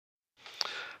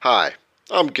Hi,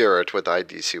 I'm Garrett with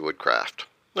IDC Woodcraft.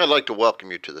 I'd like to welcome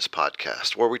you to this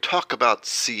podcast where we talk about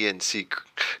CNC,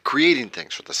 creating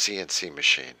things with the CNC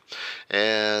machine,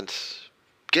 and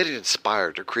getting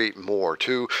inspired to create more,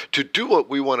 to do what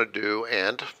we want to do,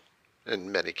 and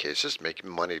in many cases,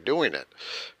 making money doing it.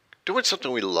 Doing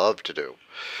something we love to do.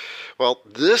 Well,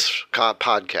 this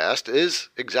podcast is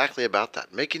exactly about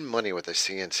that, making money with a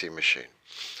CNC machine.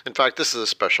 In fact, this is a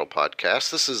special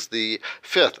podcast. This is the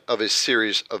fifth of a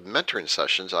series of mentoring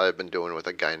sessions I have been doing with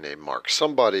a guy named Mark,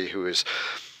 somebody who has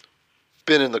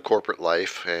been in the corporate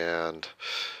life and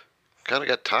kind of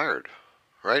got tired,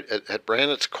 right? It ran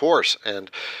its course, and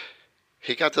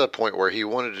he got to the point where he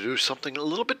wanted to do something a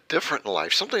little bit different in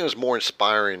life, something that was more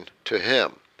inspiring to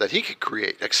him, that he could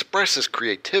create, express his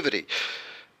creativity,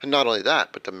 and not only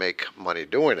that, but to make money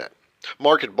doing it.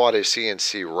 Mark had bought a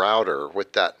CNC router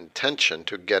with that intention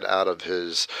to get out of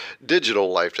his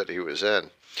digital life that he was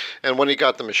in. And when he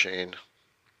got the machine,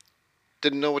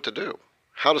 didn't know what to do,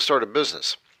 how to start a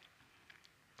business.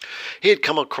 He had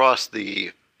come across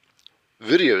the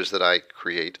videos that I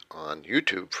create on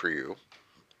YouTube for you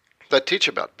that teach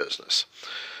about business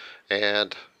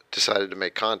and decided to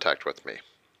make contact with me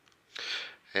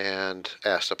and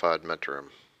asked if I'd mentor him.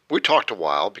 We talked a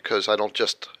while because I don't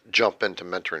just jump into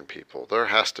mentoring people. There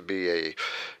has to be a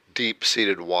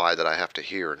deep-seated why that I have to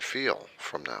hear and feel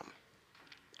from them.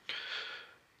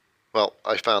 Well,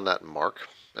 I found that in Mark,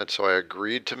 and so I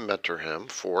agreed to mentor him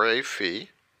for a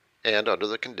fee and under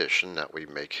the condition that we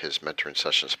make his mentoring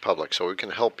sessions public so we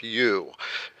can help you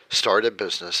start a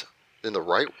business in the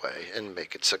right way and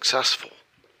make it successful.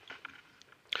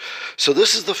 So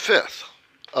this is the fifth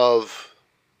of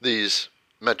these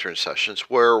mentoring sessions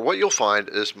where what you'll find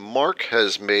is Mark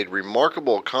has made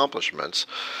remarkable accomplishments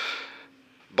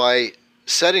by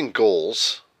setting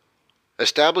goals,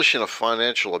 establishing a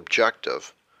financial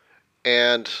objective,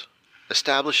 and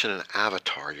establishing an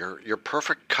avatar, your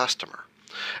perfect customer,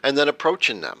 and then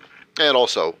approaching them, and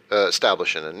also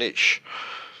establishing a niche.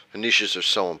 And niches are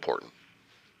so important.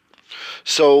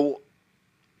 So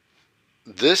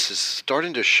this is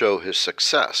starting to show his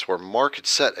success, where Mark had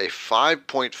set a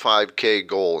 5.5K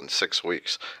goal in 6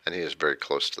 weeks, and he is very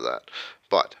close to that.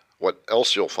 But what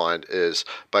else you'll find is,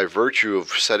 by virtue of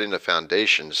setting the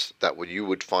foundations that you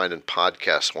would find in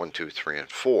podcasts 1, 2, 3, and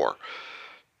 4,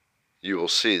 you will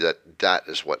see that that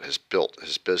is what has built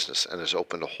his business and has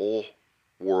opened a whole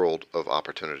world of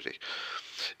opportunity.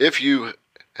 If you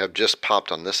have just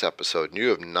popped on this episode and you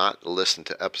have not listened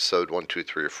to episode 1, 2,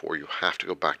 3, or 4, you have to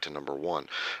go back to number 1.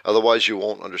 Otherwise, you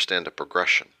won't understand the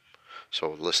progression.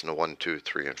 So listen to 1, 2,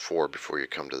 3, and 4 before you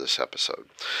come to this episode.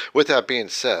 With that being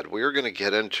said, we are going to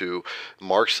get into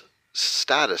Mark's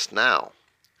status now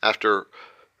after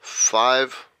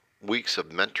 5 weeks of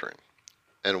mentoring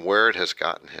and where it has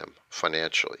gotten him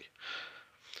financially.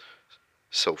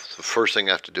 So the first thing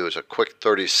I have to do is a quick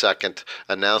 30-second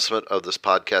announcement of this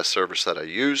podcast service that I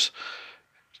use.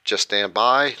 Just stand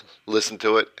by, listen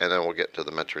to it, and then we'll get to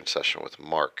the mentoring session with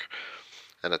Mark.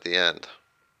 And at the end,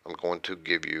 I'm going to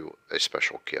give you a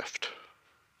special gift.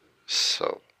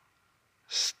 So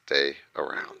stay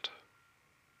around.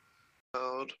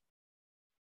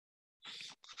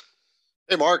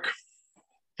 Hey, Mark.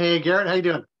 Hey, Garrett, how you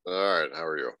doing? All right, how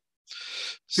are you?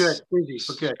 Good, busy,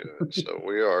 but good. So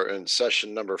we are in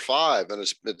session number 5, and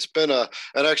it's been an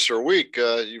extra week.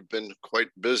 You've been quite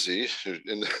busy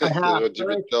in I have. what you've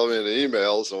been telling me in the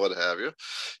emails and what have you.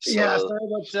 So, Yeah, sorry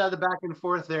about the back and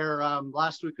forth there.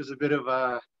 Last week was a bit of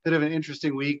an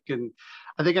interesting week, and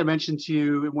I think I mentioned to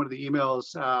you in one of the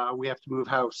emails we have to move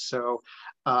house. So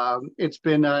it's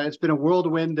been a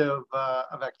whirlwind of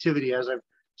activity as I've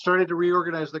started to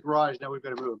reorganize the garage. Now we've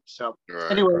got to move. So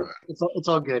anyway, right. it's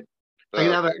all good. I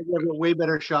can have a way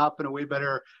better shop and a way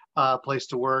better place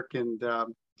to work, and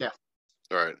yeah.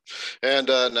 All right. And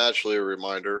naturally, a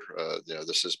reminder,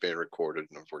 this is being recorded,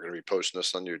 and we're going to be posting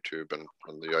this on YouTube and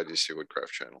on the IDC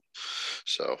Woodcraft channel.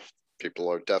 So people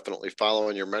are definitely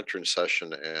following your mentoring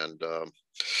session, and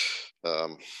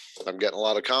I'm getting a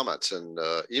lot of comments and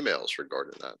emails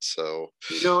regarding that. So,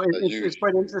 it's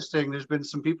quite interesting. There's been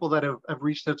some people that have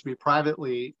reached out to me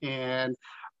privately and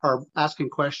are asking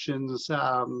questions,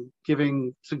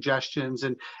 giving suggestions,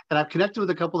 and I've connected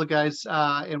with a couple of guys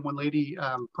and one lady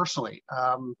personally.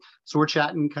 So we're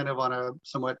chatting kind of on a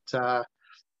somewhat on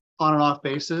and off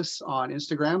basis on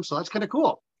Instagram. So that's kind of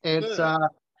cool. It's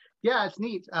yeah, it's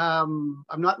neat. I'm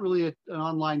not really an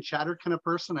online chatter kind of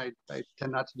person. I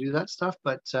tend not to do that stuff,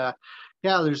 but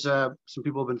yeah, there's some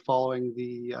people have been following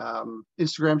the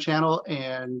Instagram channel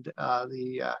and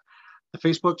the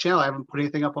Facebook channel. I haven't put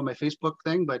anything up on my Facebook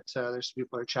thing, but there's some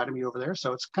people that are chatting me over there,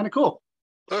 so it's kind of cool.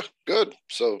 Good.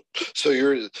 So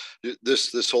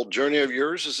this whole journey of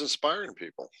yours is inspiring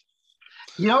people.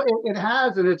 It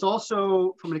has, and it's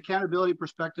also from an accountability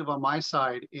perspective on my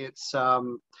side. It's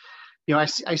I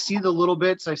see the little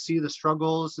bits, I see the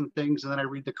struggles and things, and then I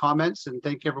read the comments and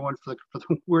thank everyone for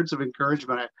the words of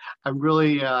encouragement. I'm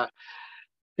really,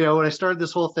 when I started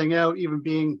this whole thing out, even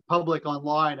being public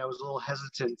online, I was a little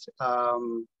hesitant.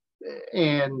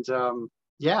 And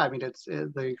Yeah, I mean,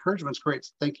 the encouragement's great.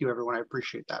 So thank you, everyone. I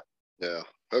appreciate that. Yeah.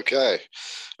 Okay.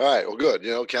 All right. Well, good.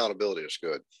 Accountability is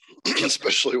good, Yep.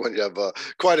 especially when you have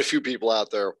quite a few people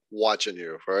out there watching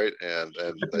you, right? Thank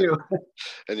you.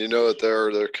 And you know that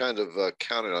they're kind of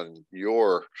counting on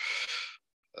your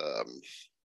um,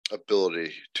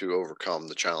 ability to overcome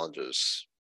the challenges,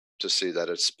 to see that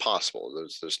it's possible.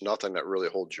 There's nothing that really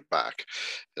holds you back,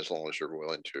 as long as you're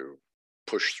willing to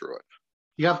push through it.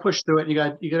 You got to push through it. You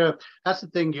got to. That's the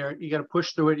thing, Garrett. You got to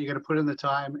push through it. You got to put in the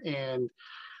time. And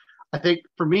I think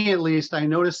for me, at least, I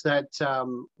notice that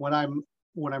when I'm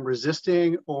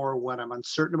resisting or when I'm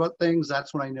uncertain about things,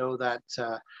 that's when I know that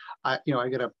I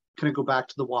got to kind of go back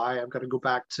to the why. I've got to go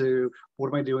back to what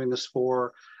am I doing this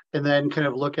for, and then kind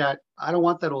of look at I don't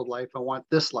want that old life. I want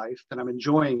this life, and I'm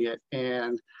enjoying it,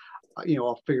 and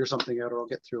I'll figure something out or I'll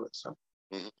get through it. So.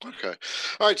 Okay.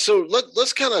 All right. So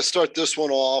let's kind of start this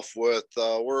one off with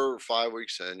we're 5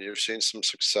 weeks in. You've seen some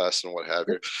success and what have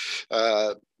you,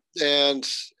 uh, and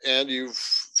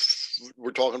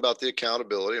we're talking about the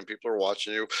accountability and people are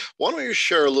watching you. Why don't you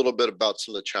share a little bit about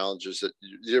some of the challenges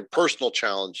your personal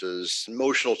challenges,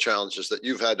 emotional challenges that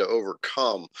you've had to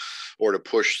overcome or to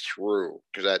push through,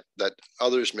 because that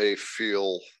others may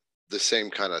feel the same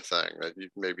kind of thing that you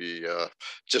maybe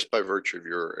just by virtue of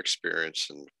your experience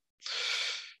and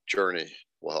journey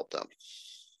will help them.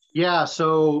 Yeah,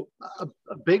 so a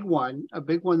big one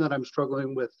that I'm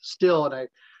struggling with still, and I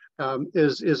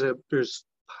is a there's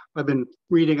I've been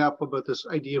reading up about this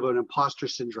idea of an imposter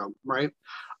syndrome, right?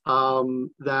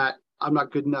 That I'm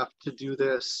not good enough to do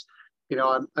this.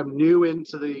 I'm new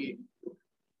into the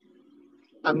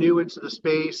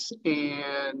space,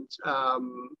 and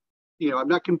I'm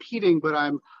not competing, but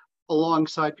I'm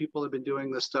alongside people that have been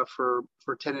doing this stuff for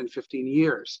 10 and 15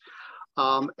 years.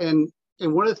 And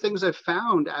one of the things I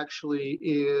found actually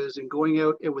is in going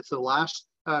out with the last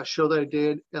show that I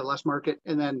did at Last Market,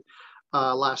 and then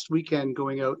last weekend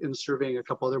going out and surveying a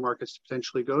couple other markets to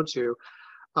potentially go to,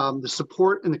 the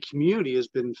support in the community has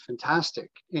been fantastic,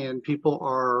 and people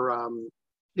are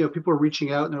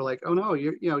reaching out and they're like, "Oh no,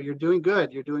 you're doing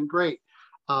good, you're doing great."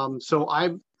 So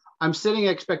I'm setting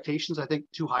expectations, I think,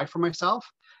 too high for myself,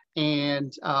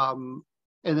 and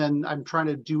then I'm trying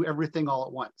to do everything all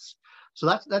at once. So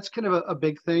that's kind of a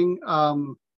big thing.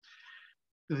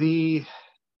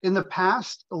 In the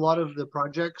past, a lot of the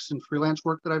projects and freelance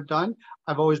work that I've done,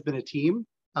 I've always been a team.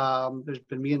 There's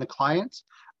been me and the client.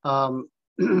 I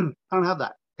don't have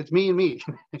that. It's me and me.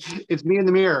 It's me in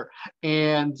the mirror.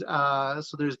 And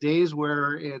so there's days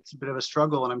where it's a bit of a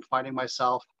struggle, and I'm finding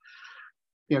myself,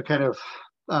 kind of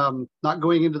not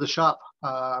going into the shop.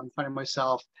 I'm finding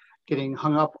myself getting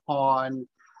hung up on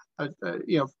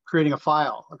creating a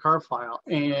carve file,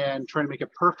 and trying to make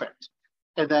it perfect,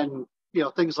 and then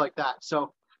things like that.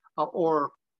 So,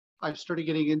 or I've started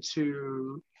getting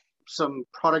into some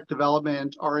product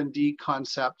development R&D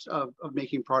concept of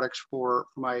making products for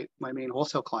my main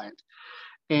wholesale client,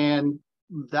 and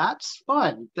that's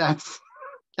fun. That's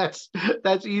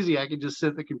easy. I can just sit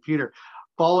at the computer,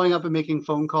 following up and making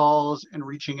phone calls and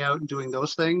reaching out and doing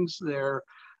those things.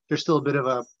 There's still a bit of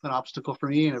an obstacle for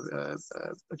me and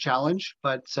a challenge,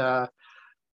 but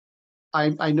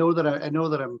I know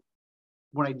that I'm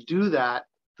when I do that,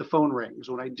 the phone rings.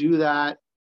 When I do that,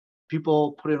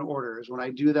 people put in orders. When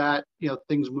I do that,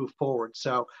 things move forward.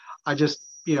 So I just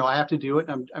I have to do it.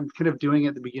 I'm kind of doing it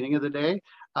at the beginning of the day.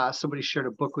 Somebody shared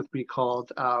a book with me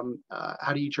called How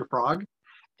to Eat Your Frog.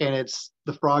 And it's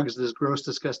the frog is this gross,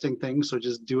 disgusting thing. So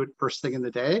just do it first thing in the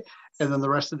day. And then the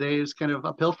rest of the day is kind of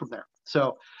uphill from there.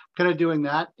 So kind of doing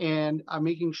that. And I'm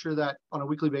making sure that on a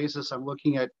weekly basis, I'm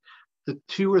looking at the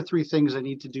 2 or 3 things I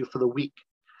need to do for the week.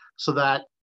 So that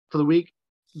for the week,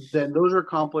 then those are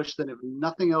accomplished. Then if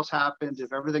nothing else happens,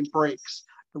 if everything breaks,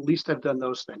 at least I've done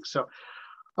those things. So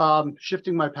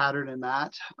shifting my pattern in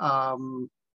that. So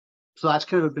that's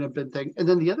kind of been a big thing. And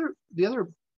then the other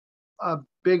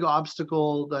big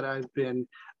obstacle that I've been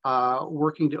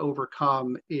working to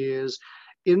overcome is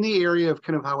in the area of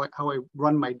kind of how I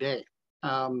run my day.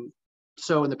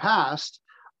 So in the past,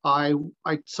 I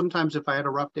sometimes, if I had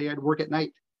a rough day, I'd work at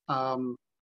night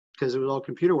because it was all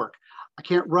computer work. I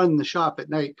can't run the shop at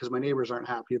night because my neighbors aren't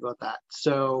happy about that.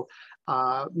 So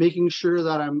making sure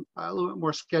that I'm a little bit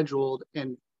more scheduled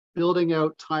and building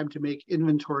out time to make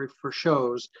inventory for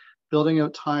shows, building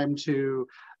out time to,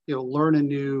 learn a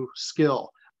new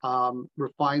skill,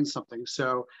 refine something.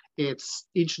 So it's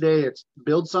each day it's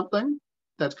build something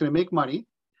that's going to make money.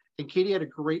 And Katie had a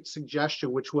great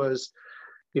suggestion, which was,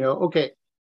 okay,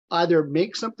 either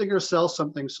make something or sell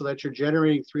something so that you're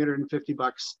generating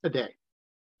 $350 a day.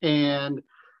 And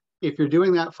if you're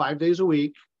doing that 5 days a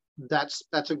week, that's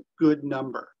a good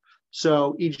number.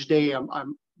 So each day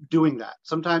I'm doing that.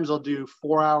 Sometimes I'll do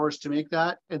 4 hours to make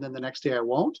that, and then the next day I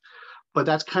won't. But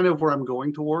that's kind of where I'm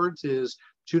going towards, is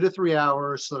 2 to 3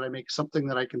 hours so that I make something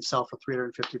that I can sell for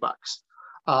 $350.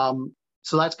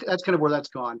 So that's kind of where that's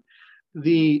gone.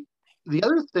 The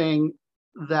other thing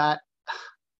that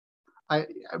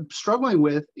I'm struggling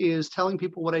with is telling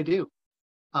people what I do.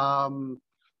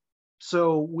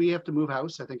 So we have to move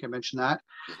house. I think I mentioned that.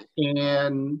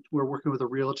 And we're working with a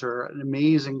realtor, an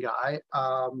amazing guy.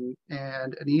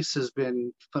 And Anise has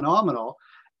been phenomenal.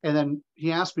 And then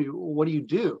he asked me, what do you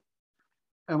do?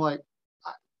 And I'm like,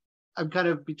 I'm kind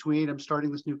of between, I'm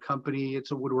starting this new company.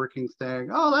 It's a woodworking thing.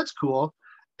 Oh, that's cool.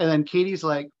 And then Katie's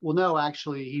like, well, no,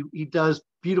 actually, he does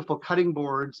beautiful cutting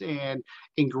boards and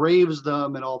engraves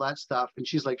them and all that stuff. And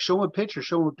she's like, show him a picture,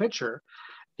 show him a picture.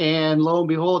 And lo and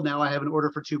behold, now I have an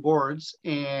order for 2 boards,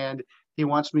 and he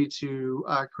wants me to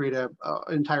create an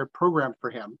entire program for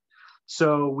him.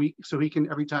 So he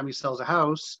can, every time he sells a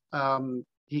house,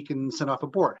 he can send off a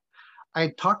board. I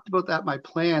had talked about that, my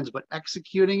plans, but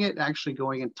executing it and actually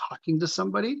going and talking to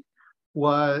somebody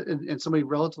and somebody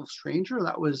relative stranger,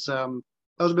 that was a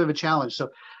bit of a challenge. So,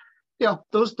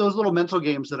 those little mental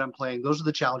games that I'm playing, those are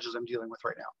the challenges I'm dealing with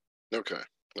right now. Okay.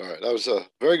 All right. That was a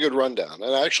very good rundown.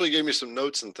 And I actually gave me some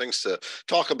notes and things to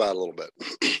talk about a little bit.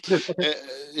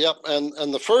 Yep.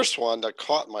 And the first one that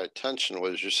caught my attention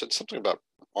was, you said something about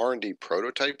R&D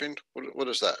prototyping. What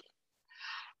is that?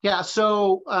 Yeah.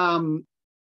 So,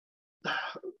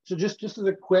 just as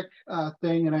a quick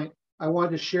thing, and I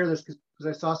wanted to share this because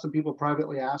I saw some people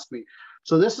privately ask me.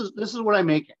 So this is what I'm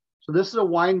making. So this is a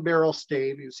wine barrel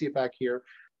stave. You can see it back here.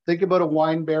 Think about a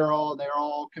wine barrel, and they're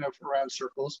all kind of around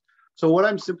circles. So what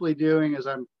I'm simply doing is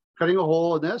I'm cutting a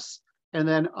hole in this, and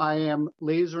then I am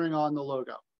lasering on the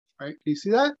logo, right? Can you see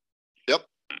that? Yep.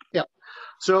 Yeah.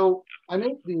 So I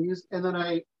make these, and then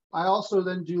I also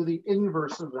then do the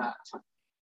inverse of that.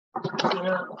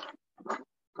 Where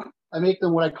I make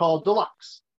them what I call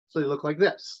deluxe. So they look like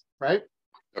this, right?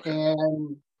 Okay.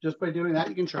 And just by doing that,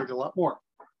 you can charge a lot more.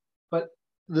 But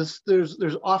there's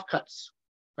offcuts,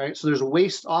 right? So there's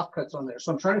waste offcuts on there.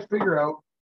 So I'm trying to figure out,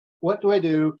 what do I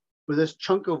do with this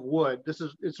chunk of wood?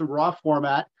 It's a raw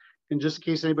format. And just in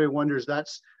case anybody wonders,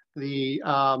 that's the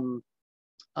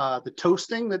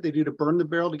toasting that they do to burn the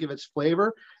barrel to give its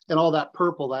flavor, and all that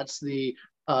purple, that's the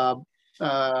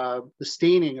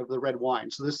staining of the red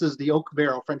wine. So this is the oak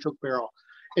barrel, French oak barrel,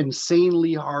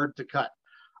 insanely hard to cut.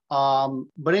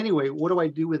 But anyway, what do I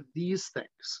do with these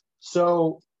things?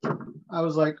 So I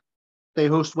was like, they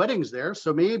host weddings there,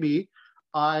 so maybe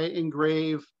I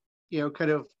engrave,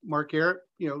 kind of Mark Garrett,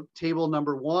 table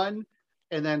number 1,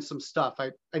 and then some stuff.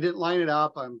 I didn't line it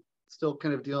up. I'm still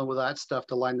kind of dealing with that stuff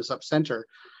to line this up center.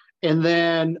 And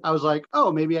then I was like,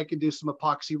 oh, maybe I could do some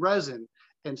epoxy resin.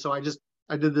 And so I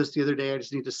did this the other day. I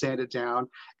just need to sand it down.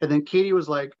 And then Katie was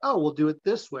like, oh, we'll do it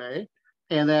this way.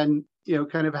 And then,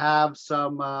 kind of have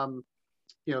some,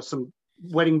 some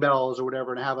wedding bells or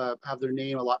whatever, and have their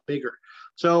name a lot bigger.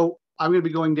 So I'm going to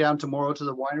be going down tomorrow to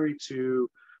the winery to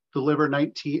deliver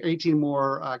 18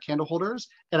 more candle holders.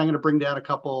 And I'm going to bring down a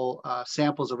couple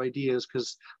samples of ideas,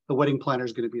 because the wedding planner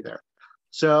is going to be there.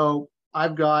 So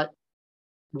I've got,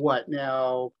 what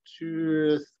now,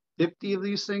 250 of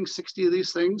these things, 60 of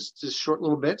these things, just short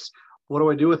little bits. What do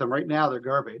I do with them? Right now, they're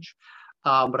garbage,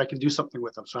 but I can do something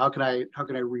with them. So how can I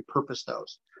repurpose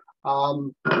those?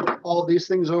 All these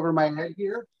things over my head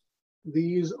here,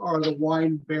 these are the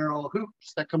wine barrel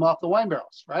hoops that come off the wine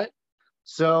barrels, right?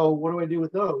 So what do I do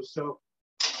with those? So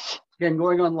again,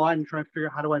 going online and trying to figure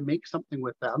out, how do I make something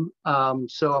with them?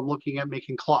 So I'm looking at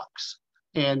making clocks.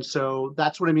 And so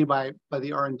that's what I mean by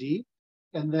the R&D.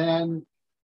 And then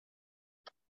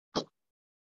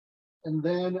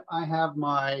I have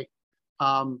my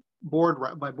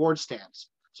board stands.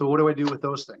 So what do I do with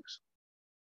those things?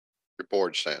 Your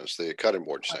board stands, the cutting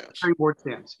board stands. Cutting board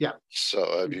stands, yeah.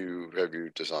 So have you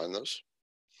designed those?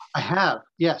 I have,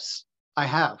 yes, I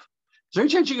have. Is there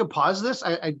any chance you can pause this?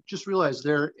 I just realized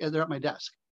they're at my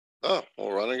desk. Oh,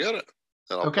 we'll run and get it.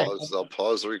 And I'll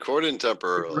pause the recording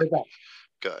temporarily. Right back.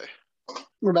 Okay.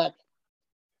 We're back.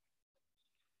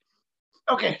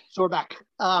 Okay, so we're back.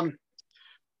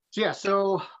 So yeah,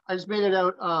 so I just made it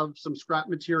out of some scrap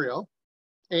material.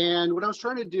 And what I was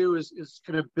trying to do is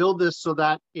kind of build this so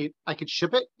that I could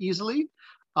ship it easily.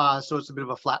 So it's a bit of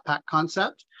a flat pack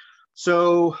concept.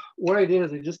 So what I did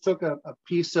is I just took a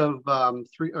piece of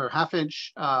 3 or 1/2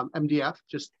 inch MDF,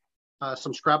 just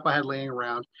some scrap I had laying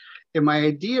around. And my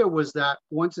idea was that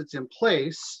once it's in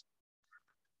place,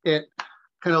 it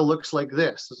kind of looks like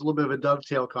this. It's a little bit of a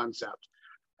dovetail concept,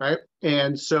 right?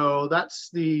 And so that's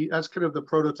kind of the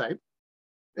prototype.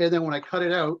 And then when I cut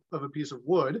it out of a piece of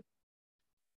wood,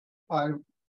 I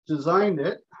designed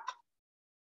it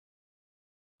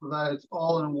so that it's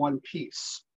all in one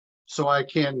piece. So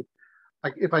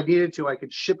if I needed to, I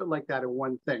could ship it like that in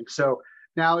one thing. So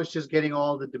now it's just getting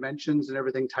all the dimensions and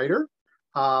everything tighter.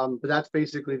 But that's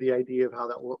basically the idea of how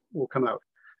that will come out.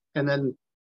 And then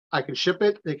I can ship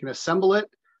it, they can assemble it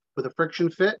with a friction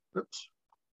fit. Oops.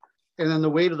 And then the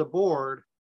weight of the board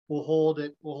will hold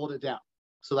it down.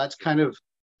 So that's kind of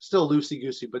still loosey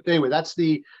goosey. But anyway, that's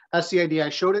the idea. I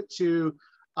showed it to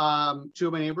 2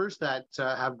 of my neighbors that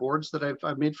have boards that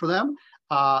I've made for them.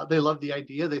 They loved the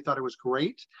idea. They thought it was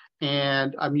great.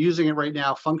 And I'm using it right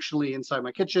now functionally inside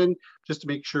my kitchen just to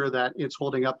make sure that it's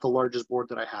holding up the largest board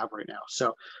that I have right now.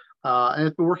 So, and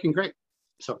it's been working great.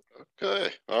 So,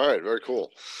 Okay. All right. Very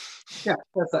cool. yeah,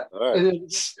 that's that. All right.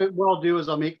 And then what I'll do is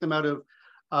I'll make them out of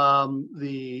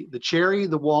the cherry,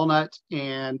 the walnut,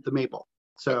 and the maple.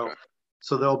 So, Okay.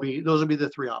 so those will be the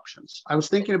 3 options. I was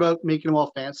thinking about making them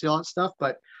all fancy, all that stuff,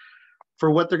 but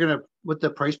for what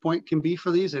the price point can be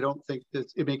for these, I don't think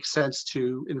that it makes sense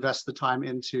to invest the time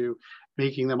into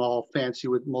making them all fancy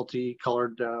with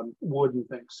multicolored wood and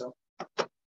things. So,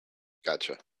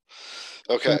 Gotcha.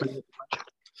 Okay.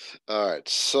 All right.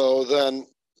 So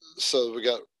we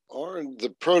got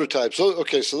the prototypes. So,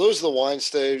 okay. So those are the wine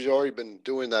staves. You've already been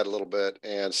doing that a little bit.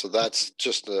 And so that's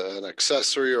just an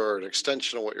accessory or an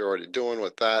extension of what you're already doing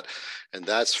with that. And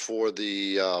that's for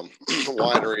the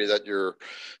winery that you're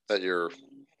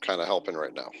kind of helping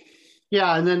right now.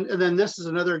 Yeah, and then this is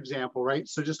another example, right?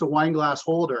 So just a wine glass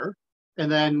holder,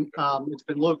 and then it's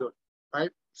been logoed,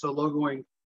 right? So logoing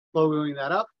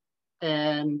that up,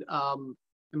 and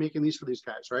making these for these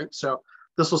guys, right? So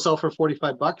this will sell for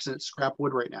 $45, and it's scrap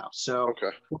wood right now. So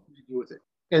Okay. what can you do with it?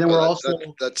 And then we're also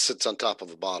that sits on top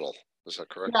of a bottle. Is that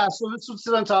correct? yeah. So this would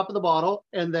sit on top of the bottle,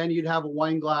 and then you'd have a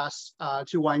wine glass,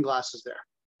 2 wine glasses there.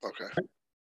 Okay.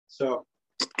 So.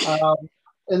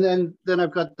 And then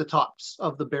I've got the tops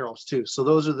of the barrels too. So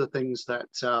those are the things that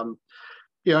and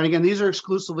again, these are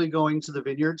exclusively going to the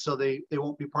vineyard, so they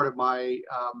won't be part of my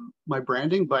my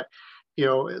branding. But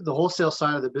the wholesale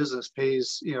side of the business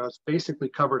pays. It's basically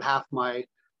covered half my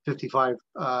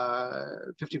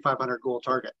 5,500 goal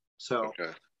target. So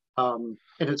Okay. and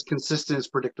it's consistent, it's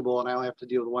predictable, and I only have to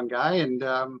deal with one guy, and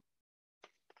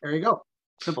there you go,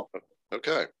 simple.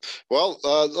 Okay. Well,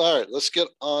 all right. Let's get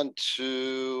on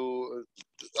to.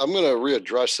 I'm going to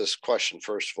readdress this question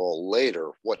first of all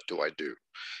later. What do I do,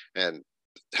 and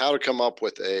how to come up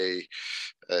with an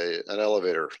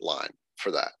elevator line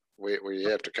for that. We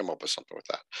have to come up with something with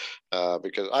that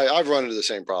because I've run into the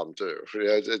same problem too.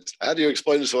 It's, how do you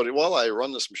explain to somebody? Well, I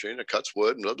run this machine, it cuts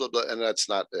wood, and blah blah blah, and that's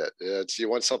not it. It's you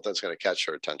want something that's going to catch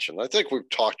their attention. I think we've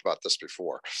talked about this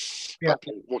before. Yeah,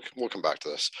 we'll come back to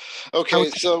this.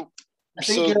 Okay, I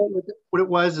think what it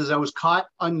was is I was caught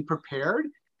unprepared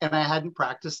and I hadn't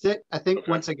practiced it. I think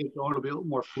once I get going, it'll be a little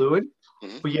more fluid.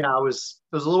 Mm-hmm. But yeah, I was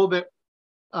a little bit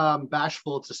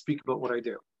bashful to speak about what I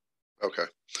do. Okay.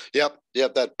 Yep.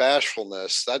 That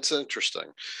bashfulness, that's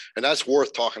interesting. And that's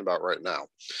worth talking about right now.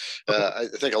 I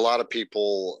think a lot of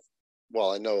people,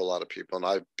 well, I know a lot of people, and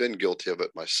I've been guilty of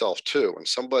it myself too. When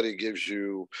somebody gives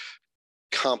you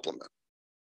compliment,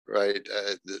 right?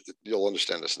 You'll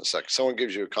understand this in a second. Someone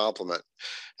gives you a compliment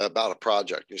about a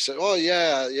project. You say, "Oh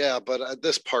yeah, but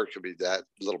this part could be that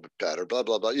a little bit better." Blah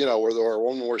blah blah. Or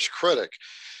one worse critic.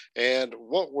 And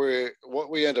what we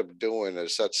end up doing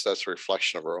is that's a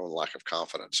reflection of our own lack of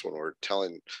confidence when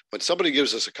somebody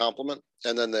gives us a compliment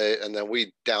and then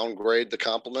we downgrade the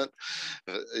compliment,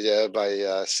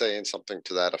 by saying something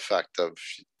to that effect of,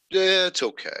 yeah, it's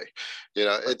okay,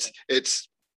 it's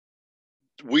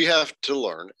we have to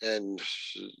learn, and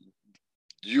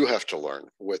you have to learn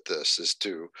with this, is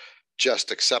to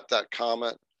just accept that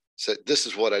comment. Say, this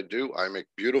is what I do. I make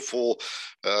beautiful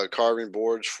carving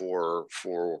boards for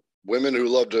women who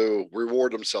love to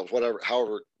reward themselves,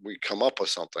 however we come up with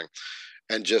something.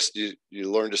 And just you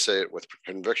learn to say it with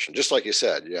conviction. Just like you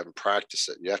said, you haven't practiced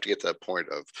it. You have to get to that point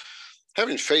of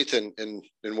having faith in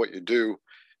what you do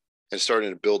and starting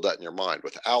to build that in your mind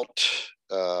without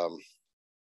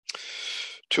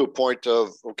to a point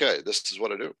of, okay, this is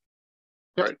what I do.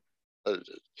 Yep. Right.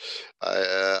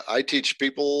 I teach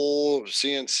people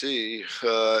CNC.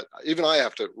 Even I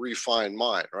have to refine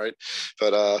mine, right?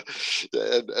 But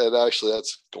and actually,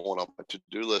 that's going on my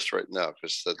to-do list right now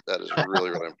because that is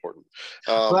really really important.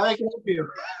 Glad I can help you.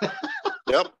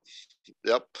 Yep,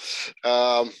 yep.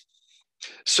 Um,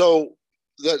 so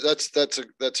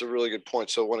that's a really good point.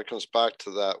 So when it comes back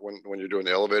to that, when you're doing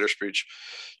the elevator speech,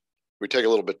 we take a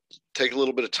little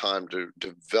bit of time to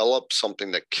develop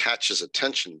something that catches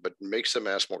attention but makes them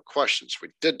ask more questions. We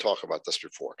did talk about this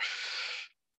before.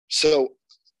 So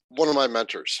one of my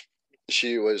mentors,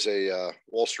 she was a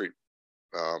Wall Street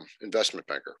investment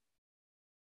banker,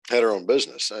 had her own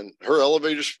business, and her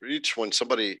elevator speech, when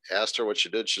somebody asked her what she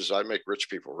did, she says, "I make rich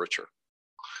people richer."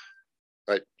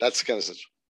 Right? That's kind of,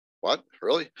 what,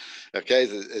 really? Okay,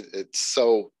 it's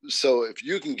so if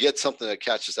you can get something that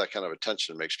catches that kind of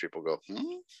attention and makes people go,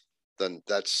 then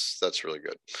that's really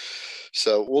good.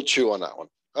 So we'll chew on that one.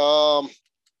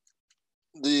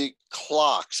 The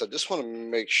clocks, I just want to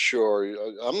make sure,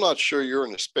 I'm not sure you're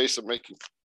in the space of making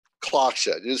clocks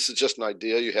yet. This is just an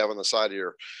idea you have on the side of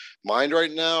your mind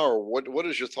right now, or what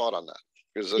is your thought on that?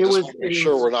 Because I It just was, want to it make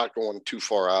sure was, we're not going too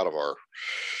far out of our.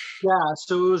 yeah.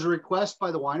 So it was a request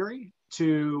by the winery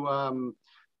to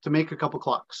make a couple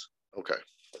clocks. Okay.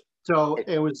 So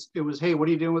it was, hey, what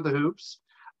are you doing with the hoops?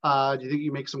 Do you think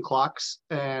you make some clocks?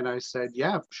 And I said,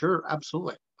 yeah, sure,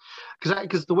 absolutely.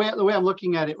 Because the way I'm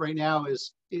looking at it right now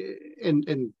is,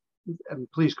 and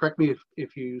please correct me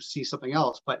if you see something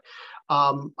else, but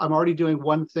I'm already doing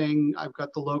one thing. I've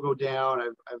got the logo down.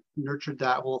 I've nurtured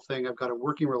that whole thing. I've got a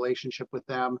working relationship with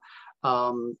them.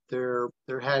 Their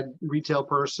head retail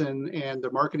person and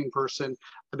their marketing person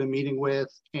I've been meeting with,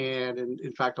 and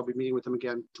in fact I'll be meeting with them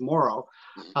again tomorrow.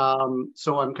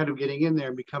 So I'm kind of getting in there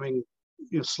and becoming,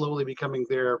 slowly becoming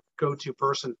their go-to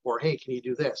person for, hey, can you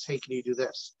do this? Hey, can you do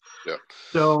this? Yeah.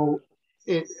 So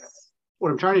it,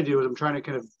 what I'm trying to do is I'm trying to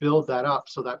kind of build that up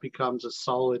so that becomes a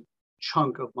solid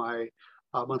chunk of my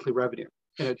monthly revenue,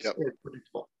 and it's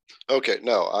predictable. Okay,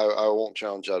 no, I won't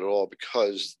challenge that at all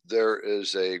because there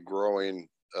is a growing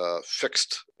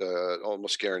fixed,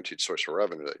 almost guaranteed source of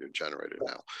revenue that you're generating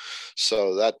now.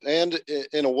 So that, and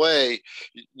in a way,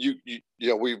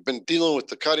 we've been dealing with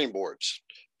the cutting boards.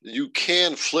 You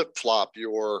can flip flop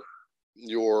your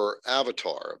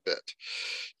avatar a bit.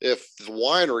 If the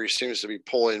winery seems to be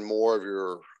pulling more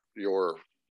of your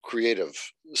creative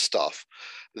stuff,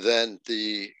 then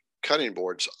the cutting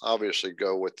boards obviously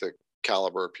go with the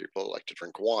caliber of people that like to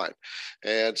drink wine.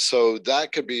 And so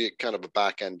that could be kind of a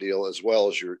back end deal as well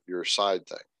as your side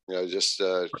thing. Just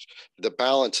the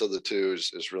balance of the two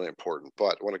is really important.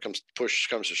 But when it comes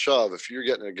to shove, if you're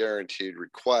getting a guaranteed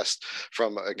request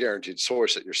from a guaranteed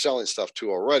source that you're selling stuff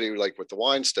to already, like with the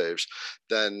wine staves,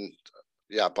 then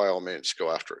yeah, by all means,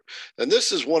 go after it. And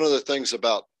this is one of the things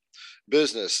about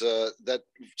business that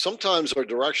sometimes our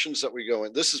directions that we go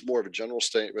in. This is more of a general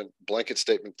statement, blanket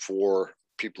statement for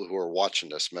people who are watching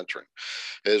this mentoring,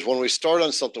 is when we start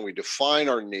on something, we define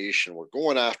our niche and we're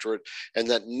going after it. And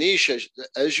that niche,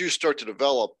 as you start to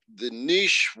develop, the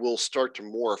niche will start to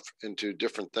morph into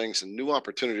different things and new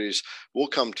opportunities will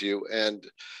come to you. And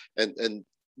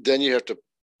then you have to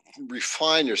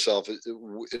refine yourself.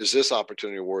 Is this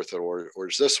opportunity worth it, or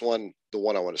is this one the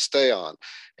one I want to stay on?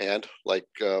 And like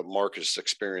Mark is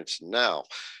experiencing now,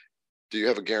 do you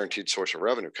have a guaranteed source of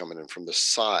revenue coming in from the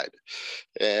side?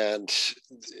 And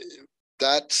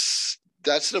that's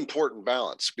an important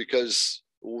balance, because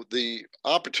the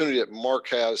opportunity that Mark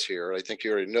has here, I think he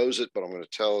already knows it, but I'm going to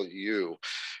tell you,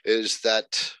 is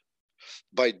that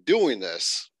by doing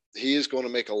this, he is going to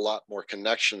make a lot more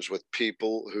connections with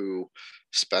people who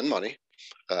spend money,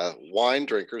 wine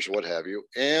drinkers, what have you,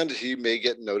 and he may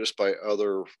get noticed by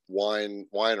other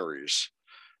wineries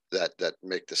that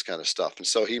make this kind of stuff. And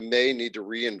so he may need to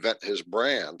reinvent his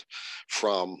brand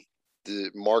from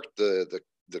the Mark the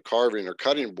carving or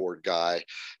cutting board guy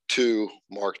to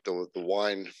Mark the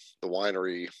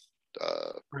winery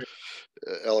Right.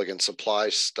 elegant supply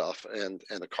stuff, and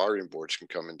the carving boards can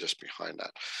come in just behind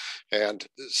that. And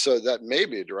so that may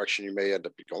be a direction you may end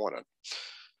up going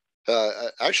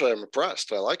in. Actually, I'm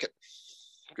impressed. I like it.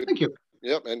 Good. Thank you.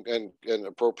 Yep, and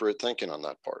appropriate thinking on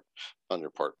that part, on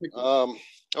your part.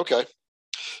 Okay,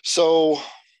 so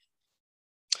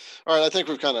all right, I think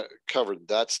we've kind of covered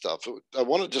that stuff. I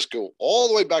want to just go all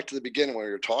the way back to the beginning when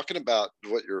you were talking about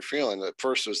what you were feeling. At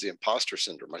first, was the imposter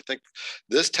syndrome. I think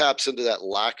this taps into that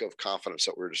lack of confidence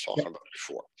that we were just talking about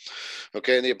before.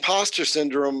 Okay, and the imposter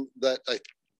syndrome, that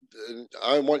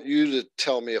I want you to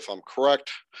tell me if I'm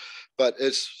correct, but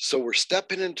it's, so we're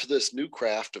stepping into this new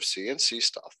craft of CNC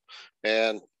stuff,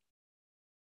 and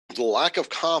the lack of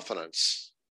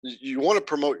confidence you want to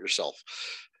promote yourself.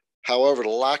 However, the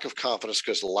lack of confidence,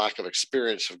 because the lack of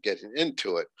experience of getting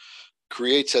into it,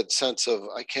 creates that sense of,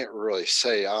 I can't really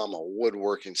say I'm a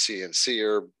woodworking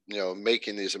CNCer,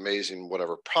 making these amazing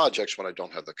whatever projects when I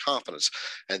don't have the confidence.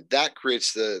 And that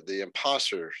creates the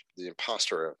imposter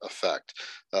effect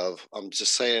of, I'm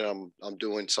just saying I'm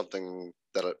doing something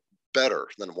that better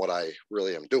than what I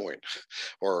really am doing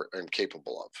or am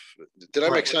capable of. Did I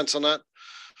make sense on that?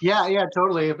 Yeah,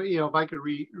 totally. If I could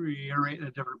reiterate in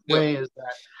a different Yep. way, is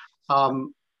that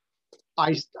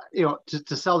I,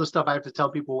 to sell this stuff, I have to tell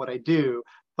people what I do,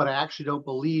 but I actually don't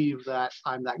believe that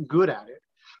I'm that good at it.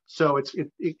 So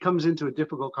it comes into a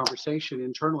difficult conversation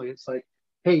internally. It's like,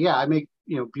 hey, yeah, I make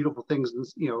beautiful things and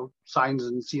signs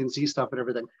and CNC stuff and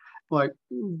everything, like,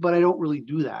 but I don't really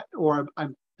do that. Or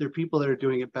there are people that are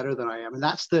doing it better than I am, and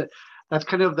that's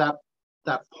kind of that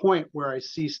point where I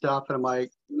see stuff and I'm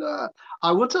like,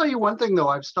 I will tell you one thing though,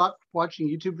 I've stopped watching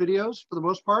YouTube videos for the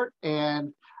most part,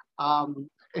 and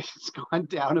it's gone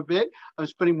down a bit. I'm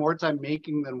spending more time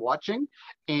making than watching,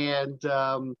 and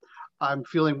I'm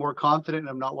feeling more confident, and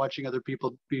I'm not watching other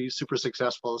people be super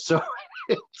successful. So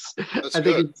That's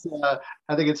good.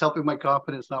 I think it's helping my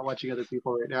confidence not watching other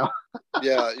people right now.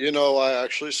 Yeah, I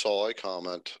actually saw a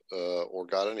comment or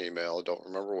got an email. I don't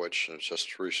remember which. It's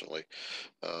just recently,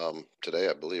 today,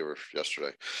 I believe, or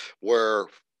yesterday, where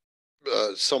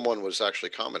someone was actually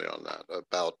commenting on that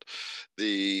about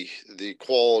the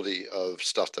quality of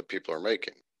stuff that people are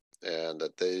making, and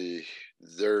that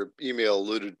their email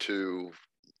alluded to,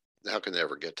 how can they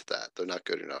ever get to that? They're not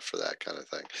good enough for that kind of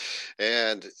thing.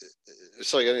 And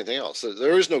it's like anything else.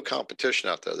 There is no competition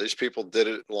out there. These people did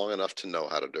it long enough to know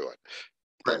how to do it.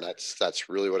 And Right. that's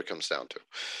really what it comes down to.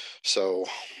 So,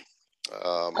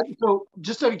 So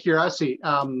just out of curiosity,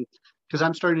 because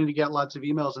I'm starting to get lots of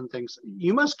emails and things,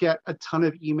 you must get a ton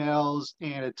of emails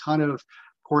and a ton of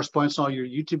correspondence on all your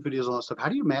YouTube videos and all that stuff. How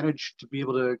do you manage to be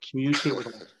able to communicate with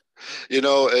them?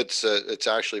 it's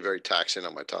actually very taxing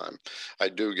on my time. I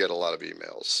do get a lot of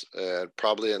emails, and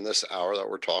probably in this hour that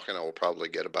we're talking, I will probably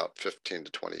get about 15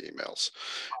 to 20 emails,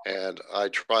 and I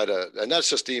try to, and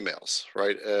that's just emails,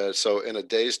 right? So in a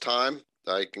day's time,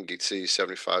 I can see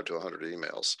 75 to 100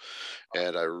 emails,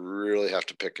 and I really have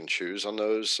to pick and choose on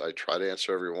those. I try to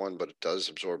answer every one, but it does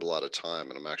absorb a lot of time,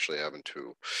 and I'm actually having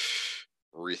to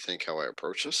rethink how I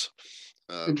approach this.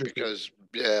 Interesting.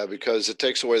 Because it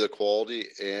takes away the quality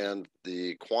and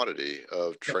the quantity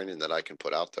of training that I can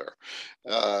put out there.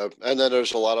 And then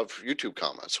there's a lot of YouTube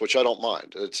comments, which I don't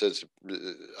mind. It's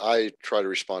I try to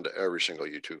respond to every single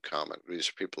YouTube comment. These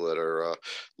are people that are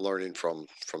learning from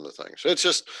the things. It's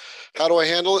just, how do I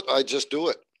handle it? I just do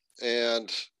it.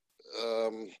 And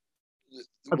um,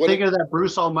 I'm when it thinking of that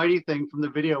Bruce Almighty thing from the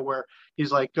video where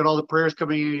he's like got all the prayers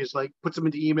coming in. He's like puts them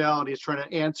into email and he's trying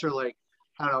to answer like,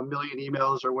 I don't know, a million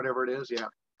emails or whatever it is. Yeah,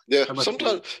 Yeah, that must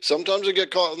be. sometimes I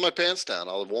get caught with my pants down.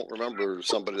 I won't remember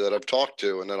somebody that I've talked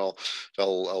to, and then I'll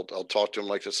talk to them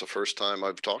like it's the first time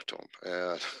I've talked to them.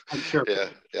 And I'm sure. yeah,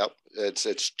 yep, it's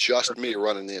just me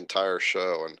running the entire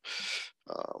show, and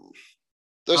um,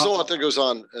 there's a lot that goes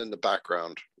on in the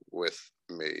background with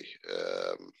me.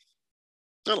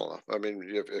 I don't know. I mean,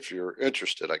 if you're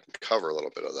interested, I can cover a little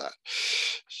bit of that,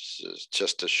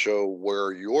 just to show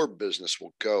where your business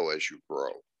will go as you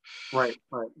grow. Right,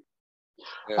 right.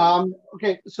 And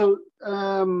Okay, so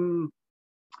the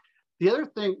other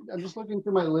thing, I'm just looking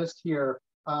through my list here.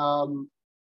 I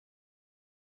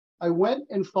went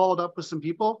and followed up with some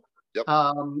people yep, who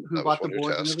that was bought the one of your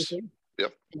boards and tasks. everything,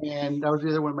 Yep. and that was the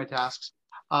other one of my tasks.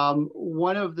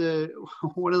 One of the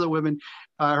one of the women,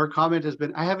 her comment has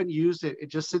been, "I haven't used it. It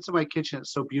just sits in my kitchen.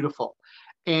 It's so beautiful,"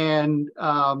 and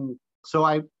so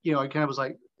I kind of was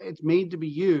like, "It's made to be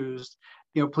used.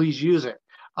 Please use it."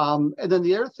 And then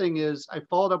the other thing is, I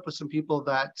followed up with some people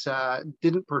that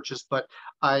didn't purchase, but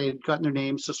I had gotten their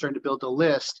names, so starting to build a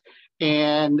list.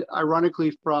 And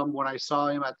ironically, from when I saw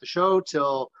him at the show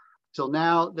till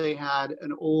now, they had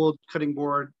an old cutting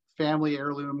board, family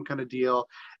heirloom kind of deal,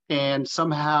 and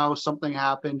somehow something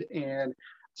happened, and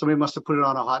somebody must have put it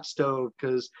on a hot stove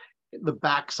because the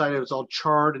backside of it's all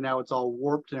charred and now it's all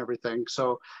warped and everything.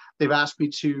 So they've asked me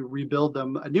to rebuild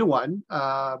them a new one,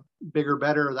 bigger,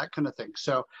 better, that kind of thing.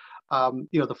 So,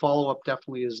 the follow-up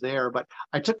definitely is there. But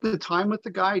I took the time with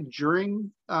the guy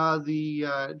during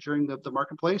the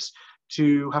marketplace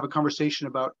to have a conversation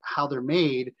about how they're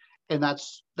made, and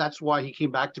that's why he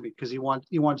came back to me, because he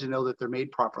wanted to know that they're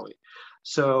made properly.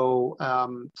 So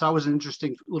so that was an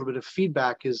interesting little bit of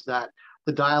feedback, is that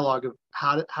the dialogue of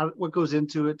how what goes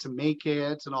into it to make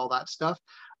it and all that stuff,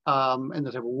 and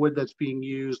the type of wood that's being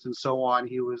used and so on.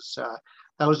 He was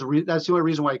that's the only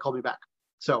reason why he called me back.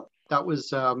 So that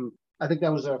was I think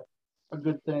that was a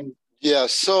good thing. Yeah,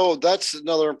 so that's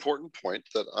another important point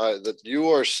that you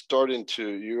are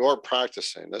you are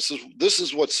practicing. This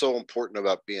is what's so important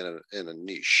about being in a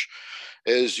niche,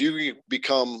 is you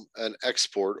become an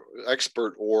expert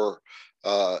or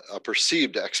a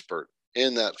perceived expert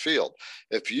in that field.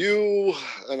 If you,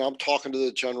 and I'm talking to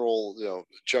the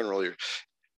generally,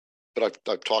 but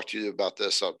I've talked to you about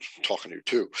this. I'm talking to you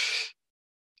too.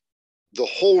 The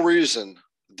whole reason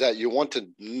that you want to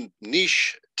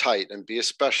niche tight and be a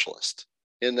specialist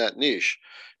in that niche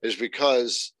is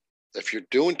because if you're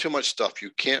doing too much stuff, you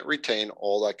can't retain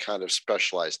all that kind of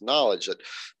specialized knowledge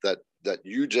that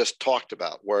you just talked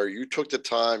about, where you took the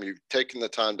time, you've taken the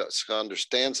time to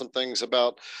understand some things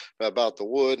about the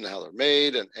wood and how they're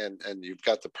made, and you've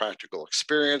got the practical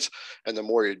experience. And the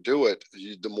more you do it,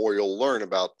 the more you'll learn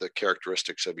about the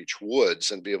characteristics of each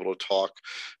woods and be able to talk,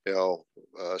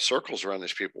 circles around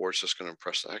these people where it's just going to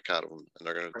impress the heck out of them, and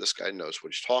they're going to, this guy knows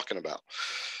what he's talking about.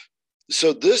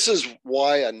 So this is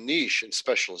why a niche and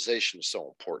specialization is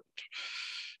so important.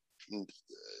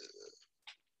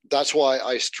 That's why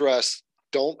I stress,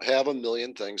 don't have a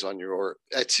million things on your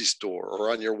Etsy store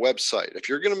or on your website. If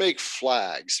you're going to make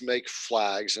flags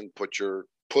and put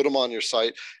them on your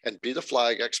site and be the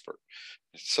flag expert.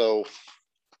 So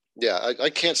yeah, I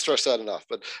can't stress that enough,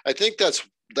 but I think that's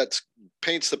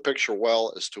paints the picture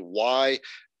well as to why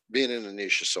being in a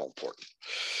niche is so important.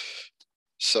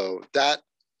 So that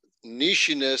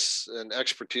nichiness and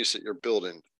expertise that you're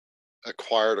building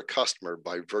acquired a customer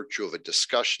by virtue of a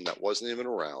discussion that wasn't even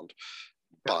around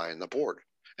buying the board,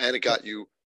 and it got you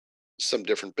some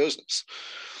different business.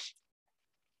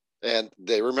 And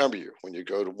they remember you when you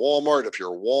go to Walmart. If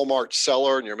you're a Walmart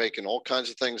seller and you're making all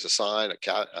kinds of things, a sign, a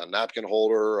napkin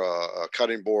holder, a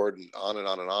cutting board, and on and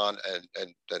on and on,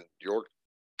 and your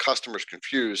customer's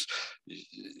confused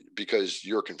because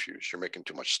you're confused. You're making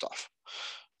too much stuff.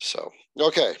 So,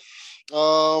 okay.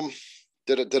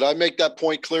 Did I make that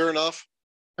point clear enough?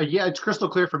 Yeah, it's crystal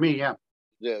clear for me. Yeah.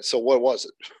 Yeah. So what was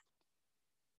it?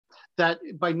 That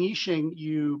by niching,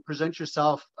 you present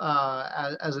yourself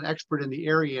as an expert in the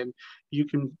area, and you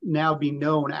can now be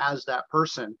known as that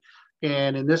person.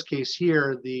 And in this case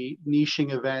here, the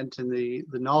niching event and the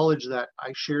knowledge that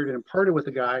I shared and imparted with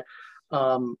the guy,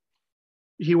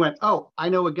 he went, "Oh, I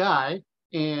know a guy,"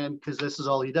 and because this is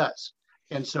all he does.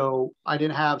 And so I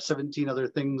didn't have 17 other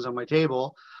things on my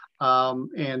table.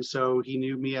 And so he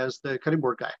knew me as the cutting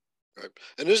board guy. Right.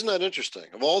 And isn't that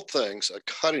interesting? Of all things, a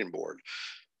cutting board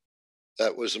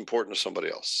that was important to somebody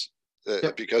else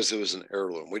because it was an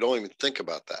heirloom. We don't even think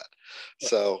about that. Yep.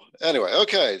 So anyway,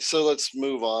 okay. So let's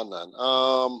move on then.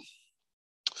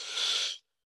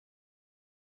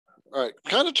 All right,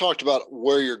 kind of talked about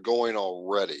where you're going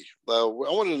already. I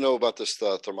wanted to know about this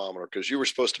thermometer, because you were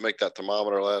supposed to make that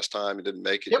thermometer last time. You didn't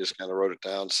make it. Yep. You just kind of wrote it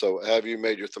down. So have you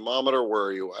made your thermometer? Where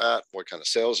are you at? What kind of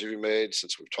sales have you made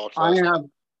since we've talked last time?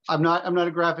 I'm not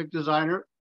a graphic designer,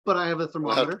 but I have a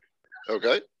thermometer.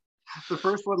 Okay. The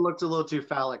first one looked a little too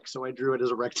phallic, so I drew it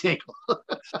as a rectangle.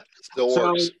 Still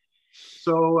works.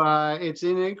 So it's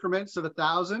in increments of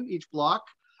 1,000 each block.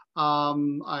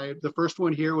 The first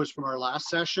one here was from our last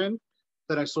session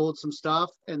that I sold some stuff,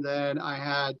 and then I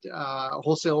had a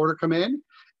wholesale order come in,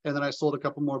 and then I sold a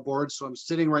couple more boards. So I'm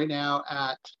sitting right now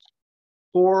at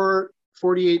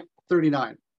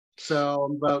 448.39. So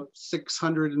I'm about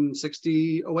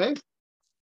 660 away.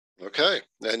 Okay,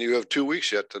 and you have 2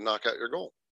 weeks yet to knock out your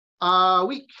goal. A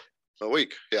week. A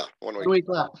week, yeah, 1 week. 1 week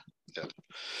left. Yeah.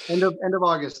 End of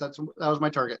August. That was my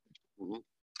target. Mm-hmm.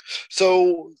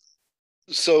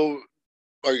 So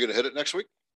are you going to hit it next week?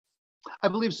 I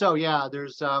believe so. Yeah.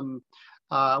 There's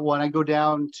when I go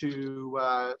down to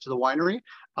the winery,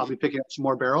 I'll be picking up some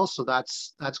more barrels. So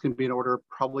that's going to be an order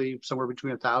probably somewhere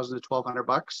between $1,000 to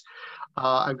 $1,200.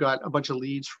 I've got a bunch of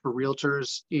leads for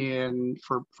realtors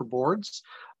for boards.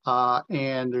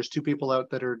 And there's 2 people out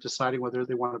that are deciding whether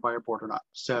they want to buy a board or not.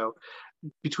 So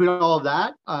between all of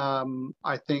that,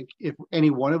 I think if any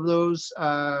one of those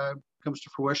comes to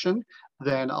fruition,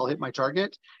 then I'll hit my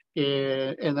target.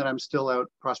 And then I'm still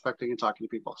out prospecting and talking to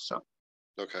people. So,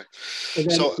 okay. And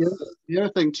then so the other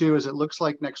thing too is it looks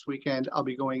like next weekend I'll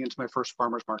be going into my first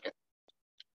farmers market.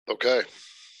 Okay.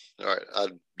 All right. I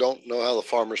don't know how the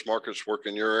farmers markets work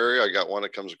in your area. I got one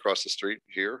that comes across the street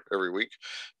here every week,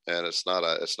 and it's not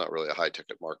really a high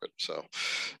ticket market. So